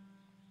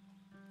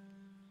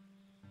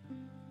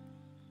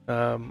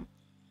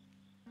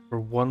for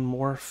 1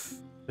 more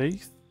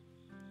faith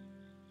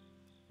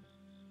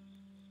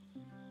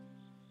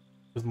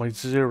with my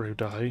 0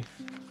 die.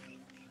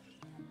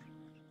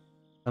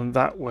 And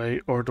that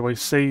way, or do I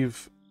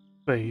save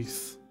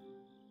faith?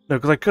 No,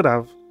 because I could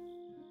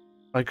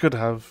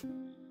have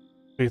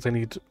faith I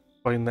need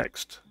by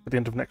at the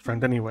end of next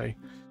round anyway.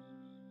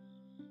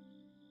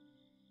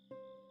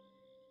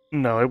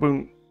 No, I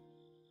won't.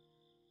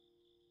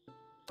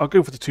 I'll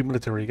go for the 2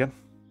 military again.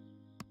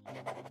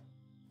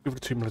 Go for the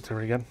 2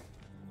 military again.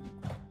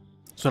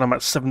 So now I'm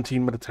at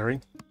 17 military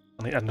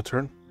on the end of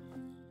turn.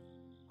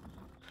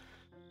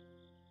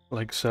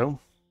 Like so.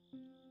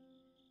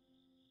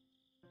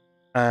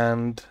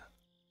 And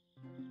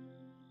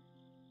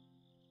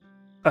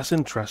that's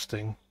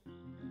interesting.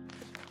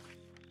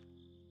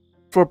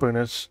 For a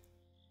bonus,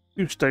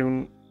 2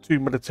 stone, 2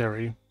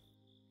 military.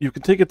 You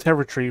can take a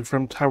territory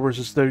from towers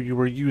as though you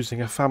were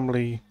using a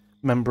family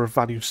member of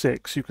value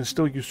 6. You can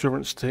still use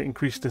servants to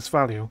increase this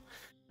value.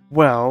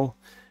 Well,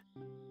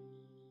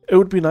 it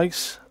would be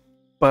nice,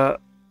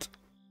 but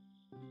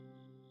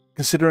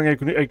considering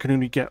I can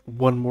only get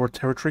 1 more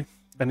territory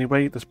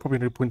anyway, there's probably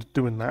no point in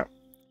doing that.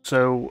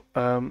 So,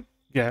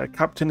 yeah,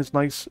 captain is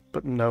nice,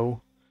 but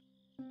no.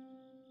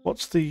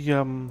 What's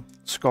the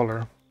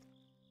scholar?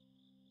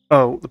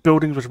 Oh, the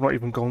buildings, which I'm not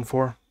even going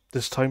for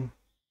this time.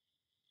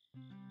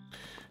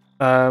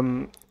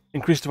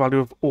 Increase the value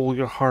of all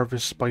your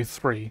harvests by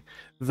 3.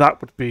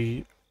 That would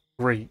be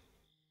great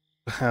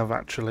to have,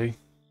 actually.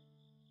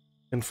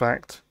 In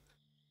fact,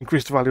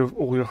 increase the value of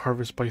all your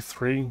harvests by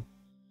 3.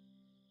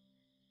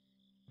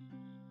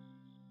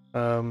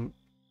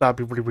 That'd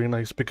be really, really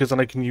nice, because then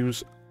I can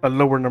use a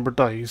lower number of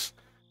dice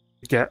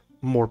to get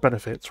more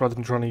benefits, rather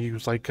than trying to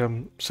use, like,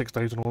 6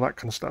 dice and all that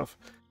kind of stuff.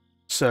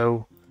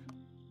 So,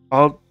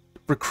 I'll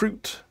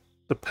recruit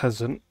the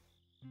peasant.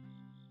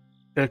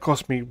 It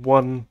cost me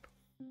 1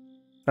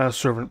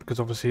 servant, because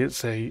obviously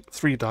it's a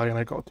 3 die and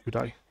I got a 2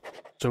 die.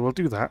 So we'll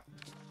do that.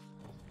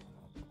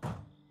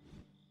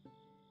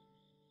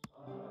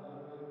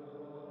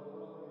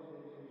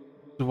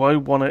 Do I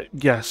want it?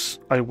 Yes,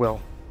 I will.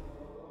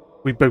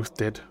 We both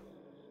did.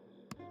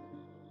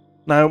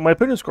 Now, my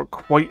opponent's got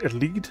quite a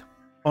lead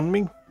on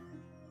me.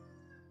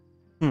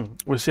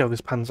 We'll see how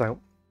this pans out.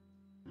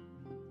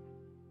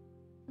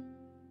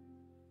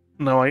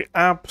 Now, I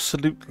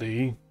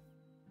absolutely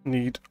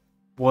need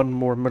 1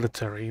 more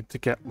military to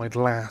get my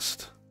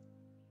last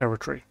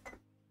territory.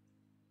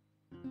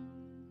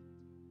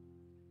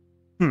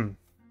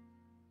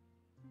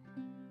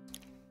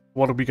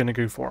 What are we going to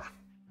go for?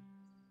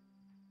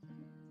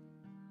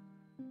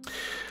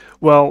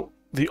 Well,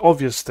 the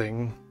obvious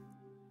thing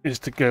is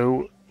to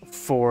go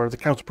for the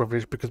council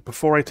privilege, because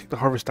before I take the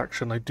harvest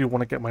action, I do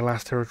want to get my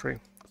last territory.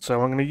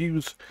 So I'm going to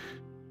use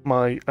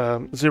my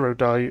 0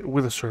 die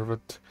with a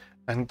servant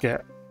and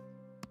get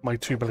my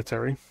 2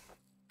 military.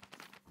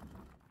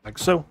 Like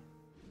so.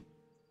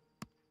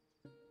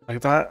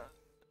 Like that.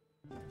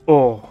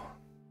 Oh.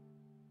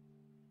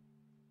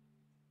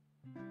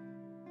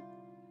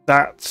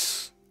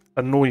 That's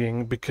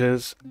annoying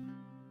because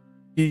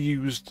he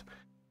used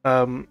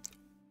one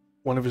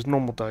of his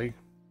normal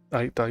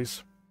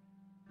dice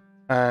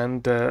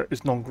and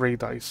his non-grey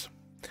dice.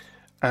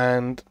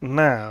 And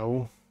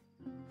now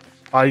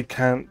I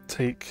can't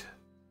take...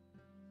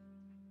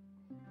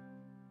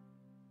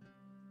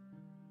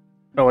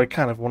 Oh, I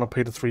can if I want to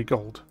pay the 3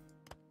 gold.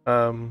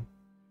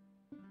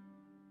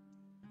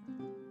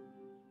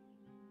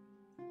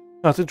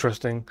 That's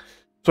interesting.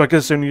 So I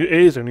guess it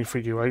is only for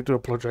you. I do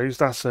apologise.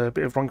 That's a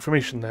bit of wrong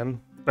information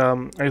then.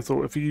 I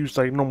thought if you use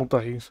like normal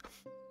dice,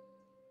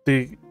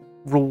 the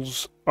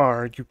rules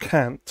are you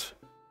can't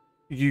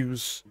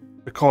use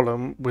the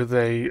column with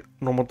a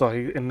normal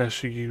die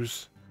unless you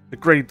use the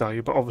grey die,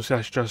 but obviously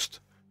that's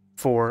just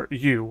for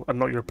you and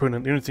not your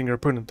opponent. The only thing your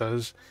opponent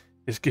does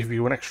is give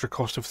you an extra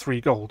cost of 3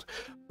 gold.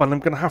 But I'm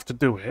going to have to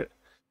do it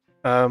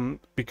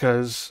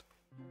because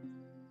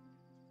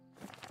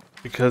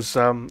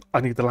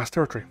I need the last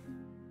territory.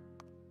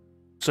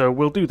 So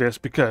we'll do this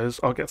because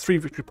I'll get 3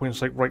 victory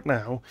points like right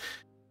now,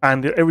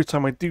 and every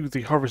time I do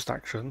the harvest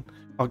action,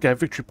 I'll get a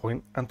victory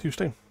point and 2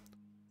 stone.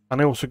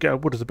 And I also get a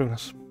wood as a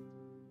bonus.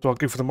 So I'll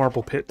go for the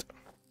marble pit.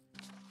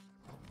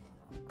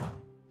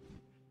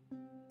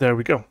 There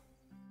we go.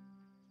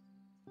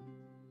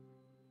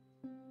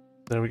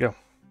 There we go.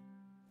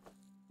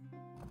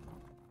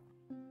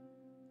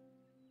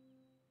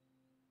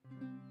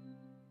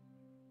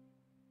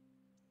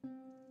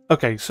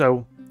 Okay,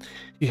 so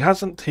he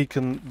hasn't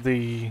taken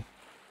the...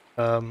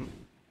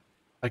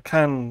 I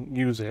can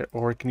use it,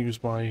 or I can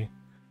use my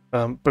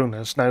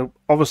bonus. Now,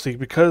 obviously,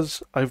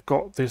 because I've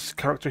got this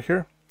character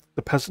here,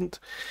 the peasant,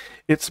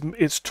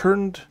 it's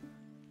turned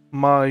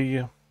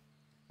my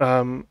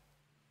 1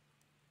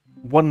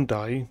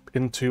 die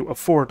into a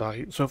 4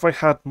 die. So if I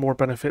had more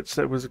benefits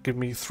that was give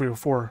me 3 or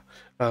 4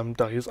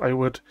 dies, I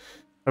would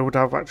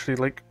have actually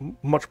like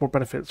much more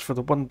benefits for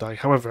the 1 die.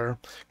 However,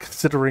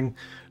 considering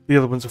the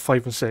other ones are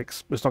 5 and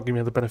 6, it's not giving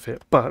me the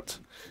benefit. But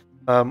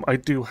I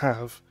do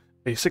have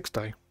a 6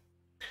 die.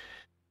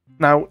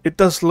 Now, it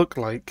does look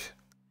like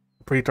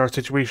a pretty dark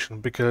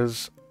situation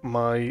because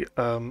my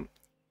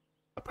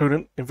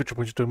opponent in victory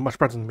points is doing much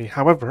better than me.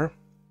 However,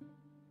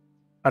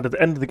 at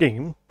the end of the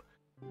game,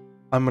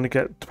 I'm going to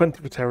get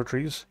 20 for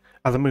territories.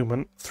 At the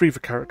moment, 3 for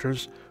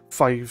characters,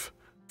 5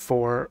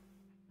 for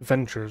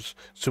ventures.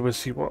 So we'll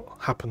see what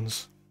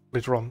happens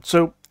later on.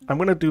 So I'm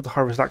going to do the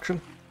harvest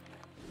action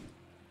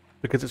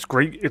because it's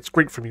great. It's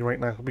great for me right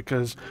now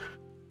because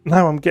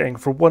now I'm getting,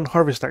 for 1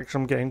 harvest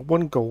action, I'm getting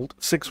 1 gold,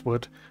 6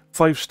 wood,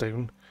 5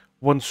 stone,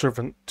 1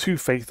 servant, 2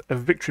 faith, a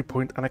victory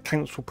point, and a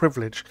council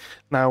privilege.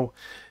 Now,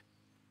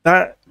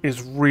 that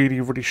is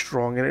really, really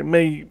strong, and it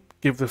may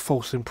give the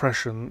false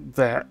impression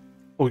that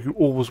you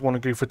always want to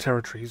go for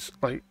territories,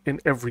 like,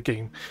 in every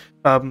game.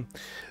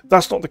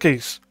 That's not the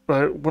case.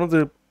 One of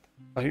the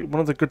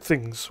good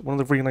things, one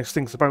of the really nice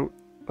things about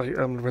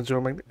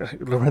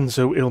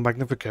Lorenzo Il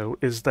Magnifico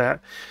is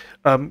that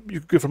you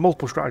could go for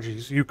multiple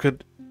strategies. You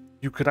could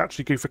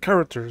actually go for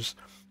characters,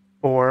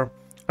 or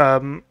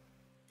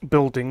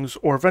buildings,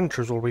 or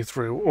ventures all the way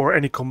through, or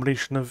any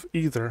combination of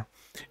either.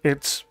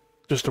 It's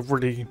just a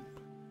really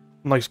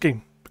nice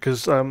game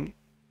because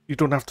you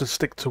don't have to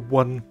stick to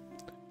one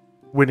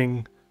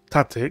winning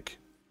tactic.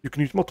 You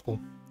can use multiple.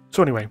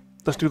 So anyway,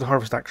 let's do the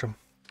harvest action.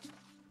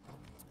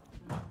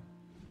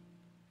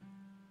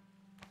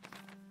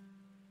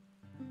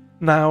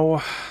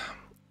 Now,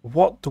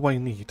 what do I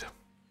need?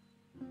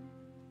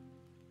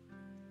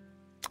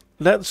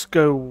 Let's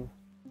go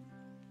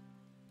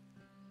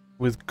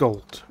with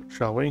gold,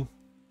 shall we?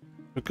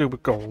 We'll go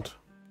with gold.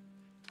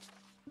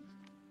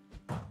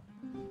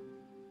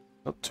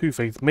 Got 2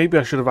 faith. Maybe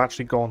I should have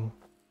actually gone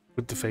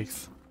with the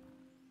faith.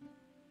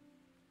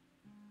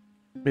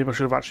 Maybe I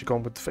should have actually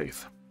gone with the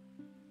faith.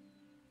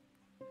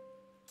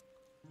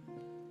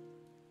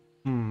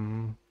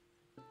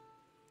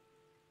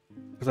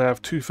 Because I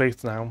have 2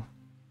 faith now.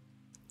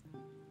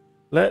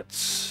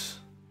 Let's...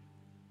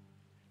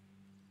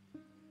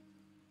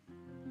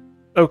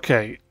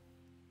 Okay,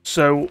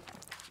 so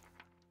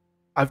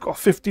I've got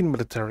 15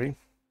 military,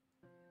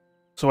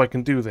 so I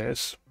can do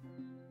this.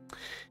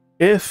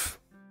 If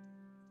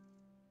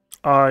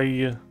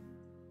I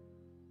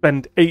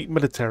spend 8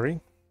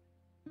 military,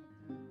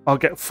 I'll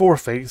get 4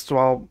 faith, so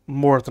I'll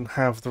more than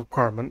have the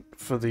requirement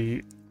for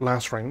the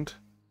last round.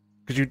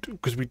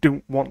 Because we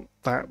don't want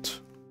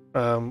that.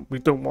 We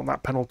don't want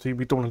that penalty.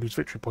 We don't want to lose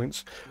victory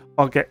points.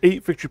 I'll get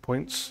 8 victory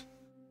points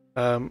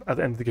at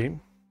the end of the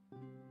game.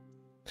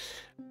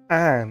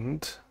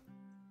 And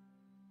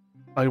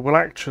I will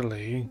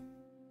actually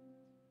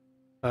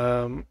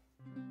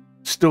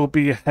still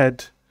be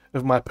ahead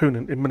of my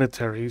opponent in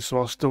military, so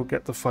I'll still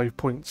get the 5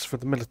 points for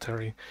the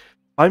military.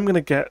 I'm going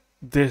to get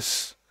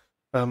this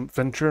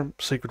venture,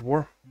 Sacred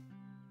War.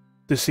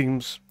 This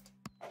seems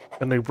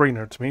a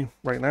no-brainer to me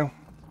right now.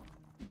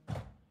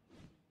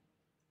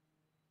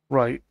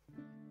 Right.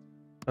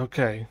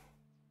 Okay.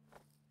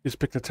 Just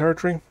pick the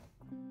territory.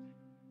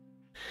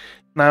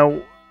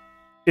 Now,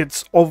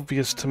 it's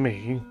obvious to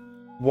me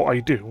what I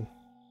do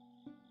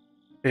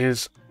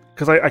is,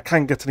 because I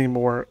can't get any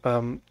more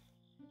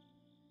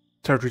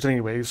territories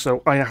anyway,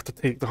 so I have to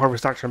take the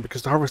harvest action,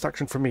 because the harvest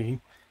action for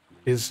me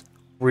is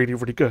really,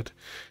 really good.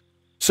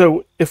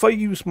 So if I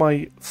use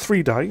my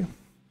 3 die,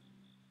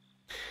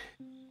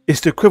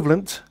 it's the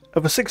equivalent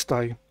of a 6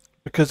 die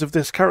because of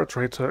this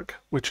character I took,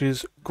 which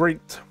is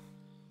great.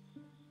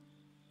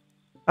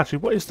 Actually,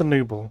 what is the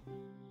noble?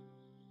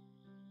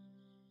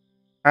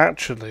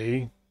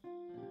 Actually,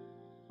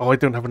 oh, I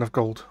don't have enough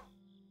gold.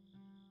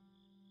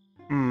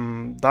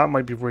 That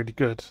might be really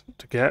good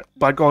to get.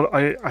 But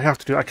I have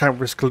to do it. I can't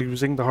risk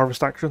losing the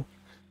harvest action.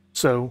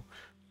 So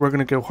we're going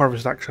to go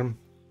harvest action.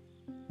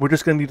 We're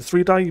just going to need a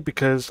 3 die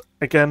because,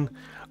 again,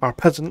 our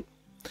peasant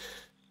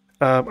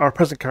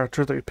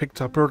character that we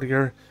picked up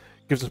earlier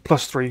gives us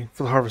 +3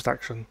 for the harvest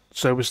action.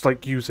 So it's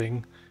like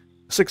using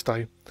a 6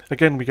 die.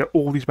 Again, we get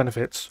all these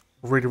benefits.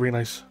 Really, really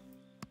nice.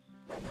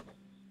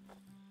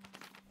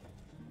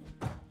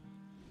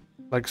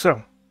 Like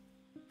so.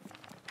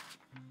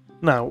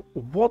 Now,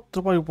 what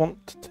do I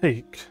want to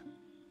take?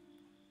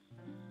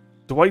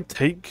 Do I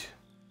take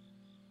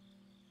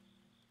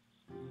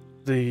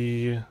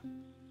the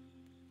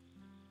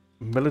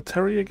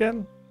military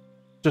again?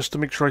 Just to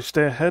make sure I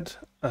stay ahead,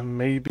 and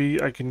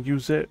maybe I can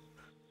use it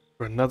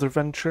for another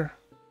venture?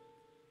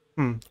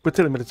 We'll take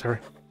the military.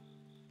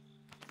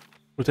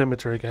 We'll take the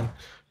military again.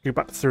 Go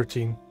back to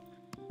 13.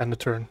 End the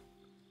turn.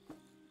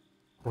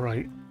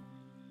 Right.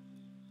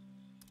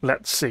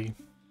 Let's see.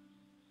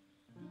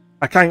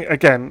 I can't,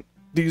 again,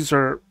 these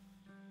are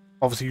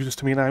obviously useless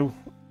to me now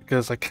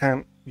because I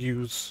can't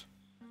use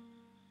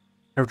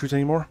territories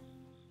anymore.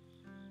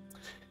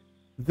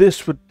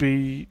 This would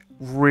be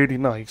really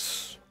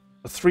nice.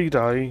 A 3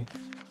 die,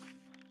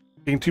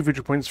 gain 2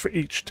 victory points for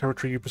each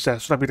territory you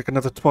possess. So that'd be like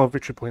another 12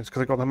 victory points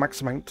because I got the max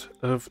amount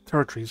of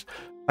territories.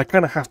 I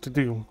kind of have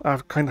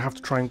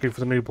to try and go for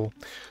the noble.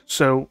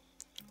 So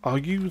I'll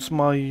use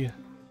my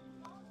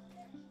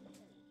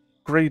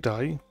grey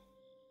die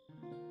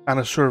and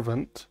a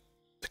servant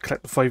to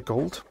collect the 5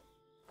 gold.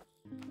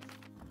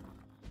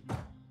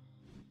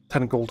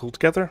 10 gold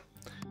altogether.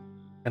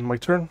 End my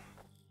turn.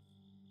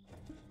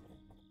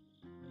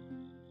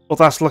 Well,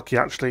 that's lucky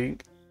actually,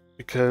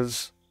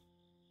 because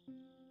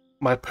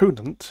my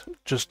opponent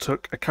just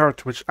took a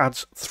character which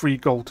adds 3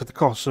 gold to the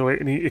cost. So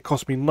it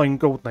cost me 9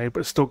 gold now, but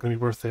it's still going to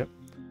be worth it,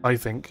 I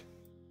think.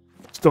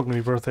 Still going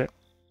to be worth it.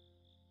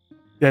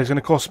 Yeah, it's going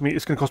to cost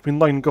me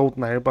 9 gold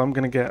now, but I'm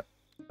going to get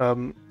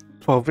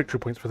 12 victory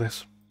points for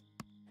this.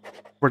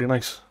 Really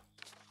nice.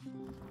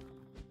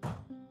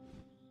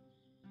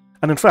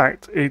 And in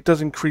fact, it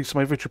does increase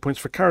my victory points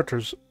for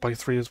characters by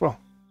 3 as well.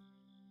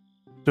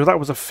 So that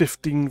was a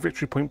 15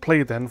 victory point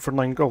play then for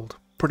 9 gold.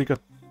 Pretty good.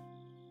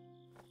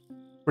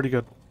 Pretty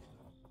good.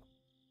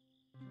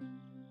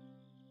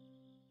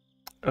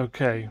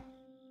 Okay.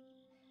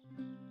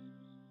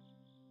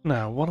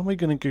 Now, what am I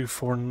going to go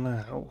for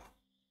now?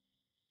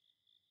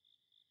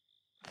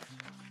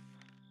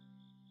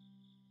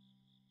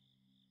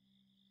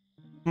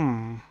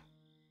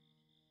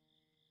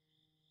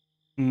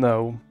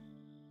 No.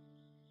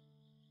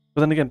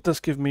 But then again, it does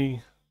give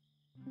me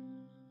a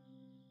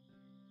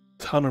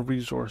ton of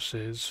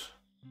resources.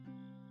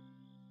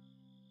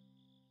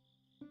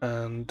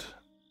 And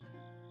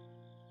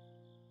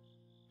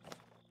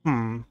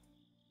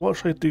what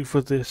should I do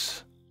for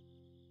this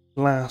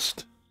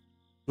last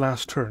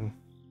turn?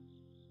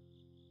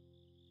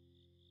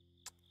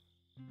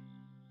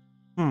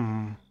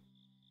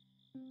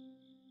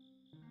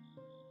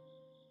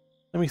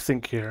 Let me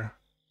think here.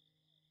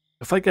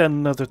 If I get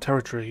another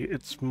territory,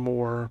 it's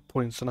more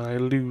points, and I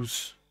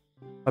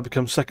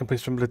become second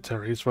place for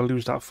military, so I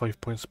lose that 5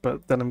 points.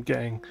 But then I'm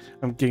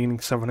gaining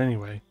 7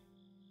 anyway.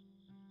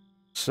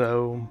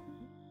 So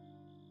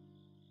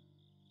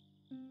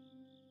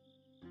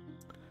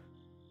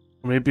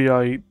maybe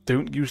I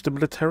don't use the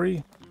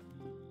military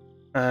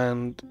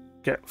and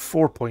get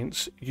 4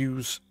 points.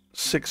 Use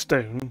 6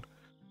 down,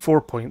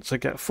 4 points. I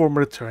get 4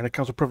 military and a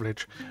council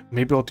privilege.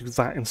 Maybe I'll do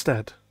that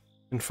instead.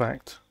 In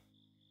fact.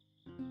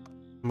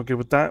 Am I good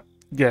with that?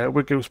 Yeah,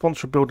 we'll go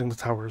sponsor building the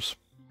towers.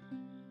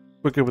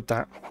 We're good with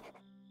that.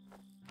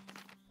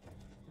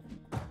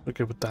 We're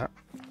good with that.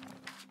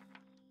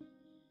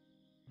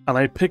 And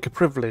I pick a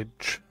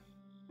privilege.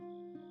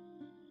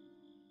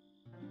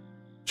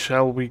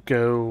 Shall we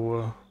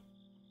go...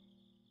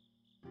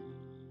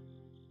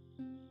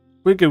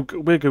 We'll go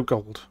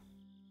gold.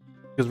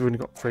 Because we've only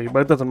got 3,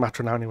 but it doesn't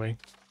matter now anyway.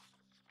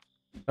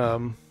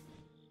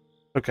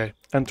 Okay,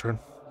 end turn.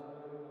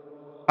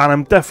 And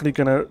I'm definitely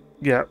gonna,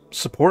 yeah,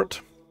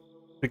 support,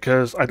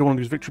 because I don't want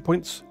to lose victory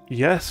points.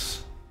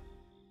 Yes.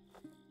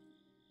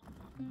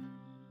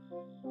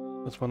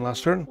 That's one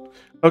last turn.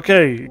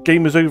 Okay,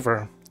 game is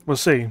over. We'll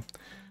see.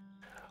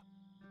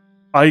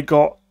 I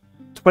got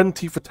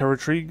 20 for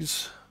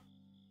territories.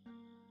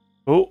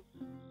 Oh,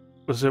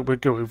 was it? We'll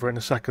go over in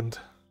a second.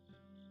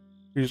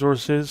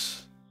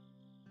 Resources.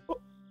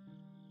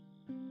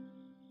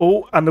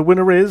 Oh, and the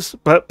winner is,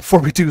 but before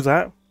we do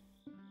that,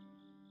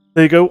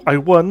 there you go. I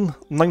won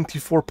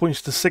 94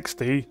 points to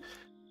 60.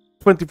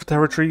 20 for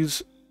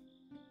territories.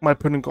 My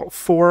opponent got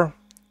 4.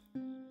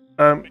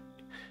 My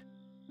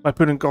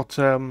opponent got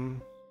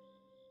 10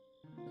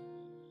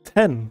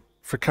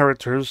 for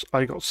characters.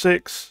 I got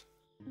 6.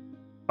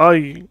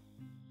 I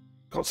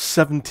got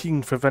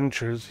 17 for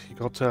ventures. He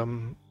got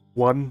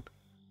 1.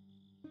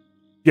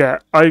 Yeah,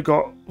 I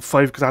got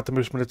 5 because I had the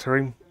most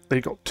military. They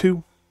got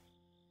 2.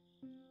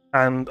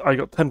 And I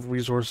got 10 for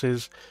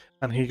resources,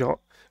 and he got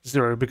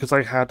 0 because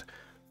I had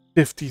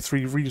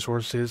 53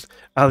 resources.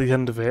 At the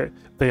end of it,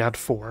 they had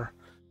 4.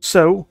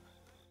 So,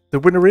 the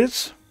winner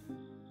is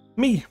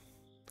me.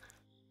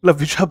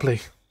 Lovely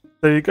jubbly.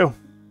 There you go.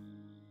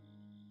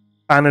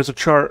 And there's a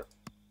chart.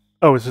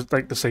 Oh, it's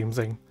like the same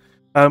thing.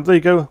 There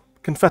you go.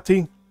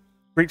 Confetti.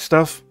 Great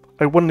stuff.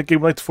 I won the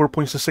game 94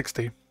 points to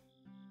 60.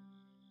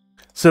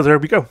 So there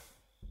we go.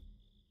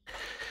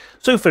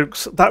 So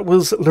folks, that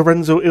was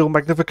Lorenzo Il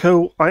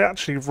Magnifico. I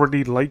actually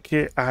really like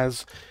it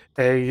as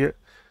a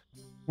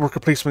worker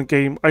placement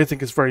game. I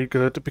think it's very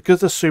good because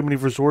there's so many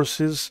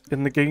resources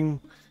in the game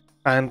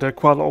and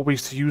quite a lot of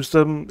ways to use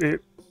them.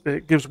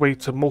 It gives way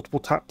to multiple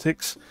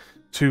tactics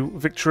to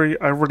victory.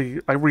 I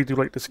really do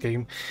like this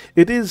game.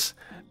 It is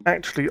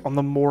actually on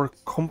the more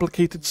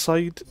complicated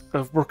side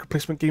of worker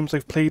placement games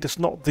I've played. It's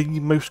not the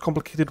most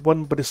complicated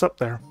one, but it's up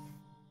there.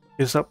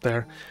 It's up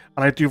there,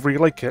 and I do really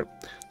like it.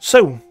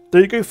 So,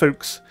 there you go,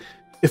 folks.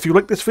 If you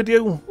like this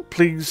video,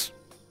 please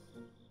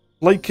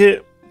like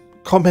it,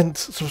 comment,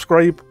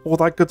 subscribe, all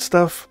that good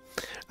stuff,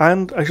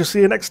 and I shall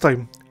see you next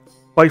time.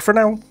 Bye for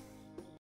now.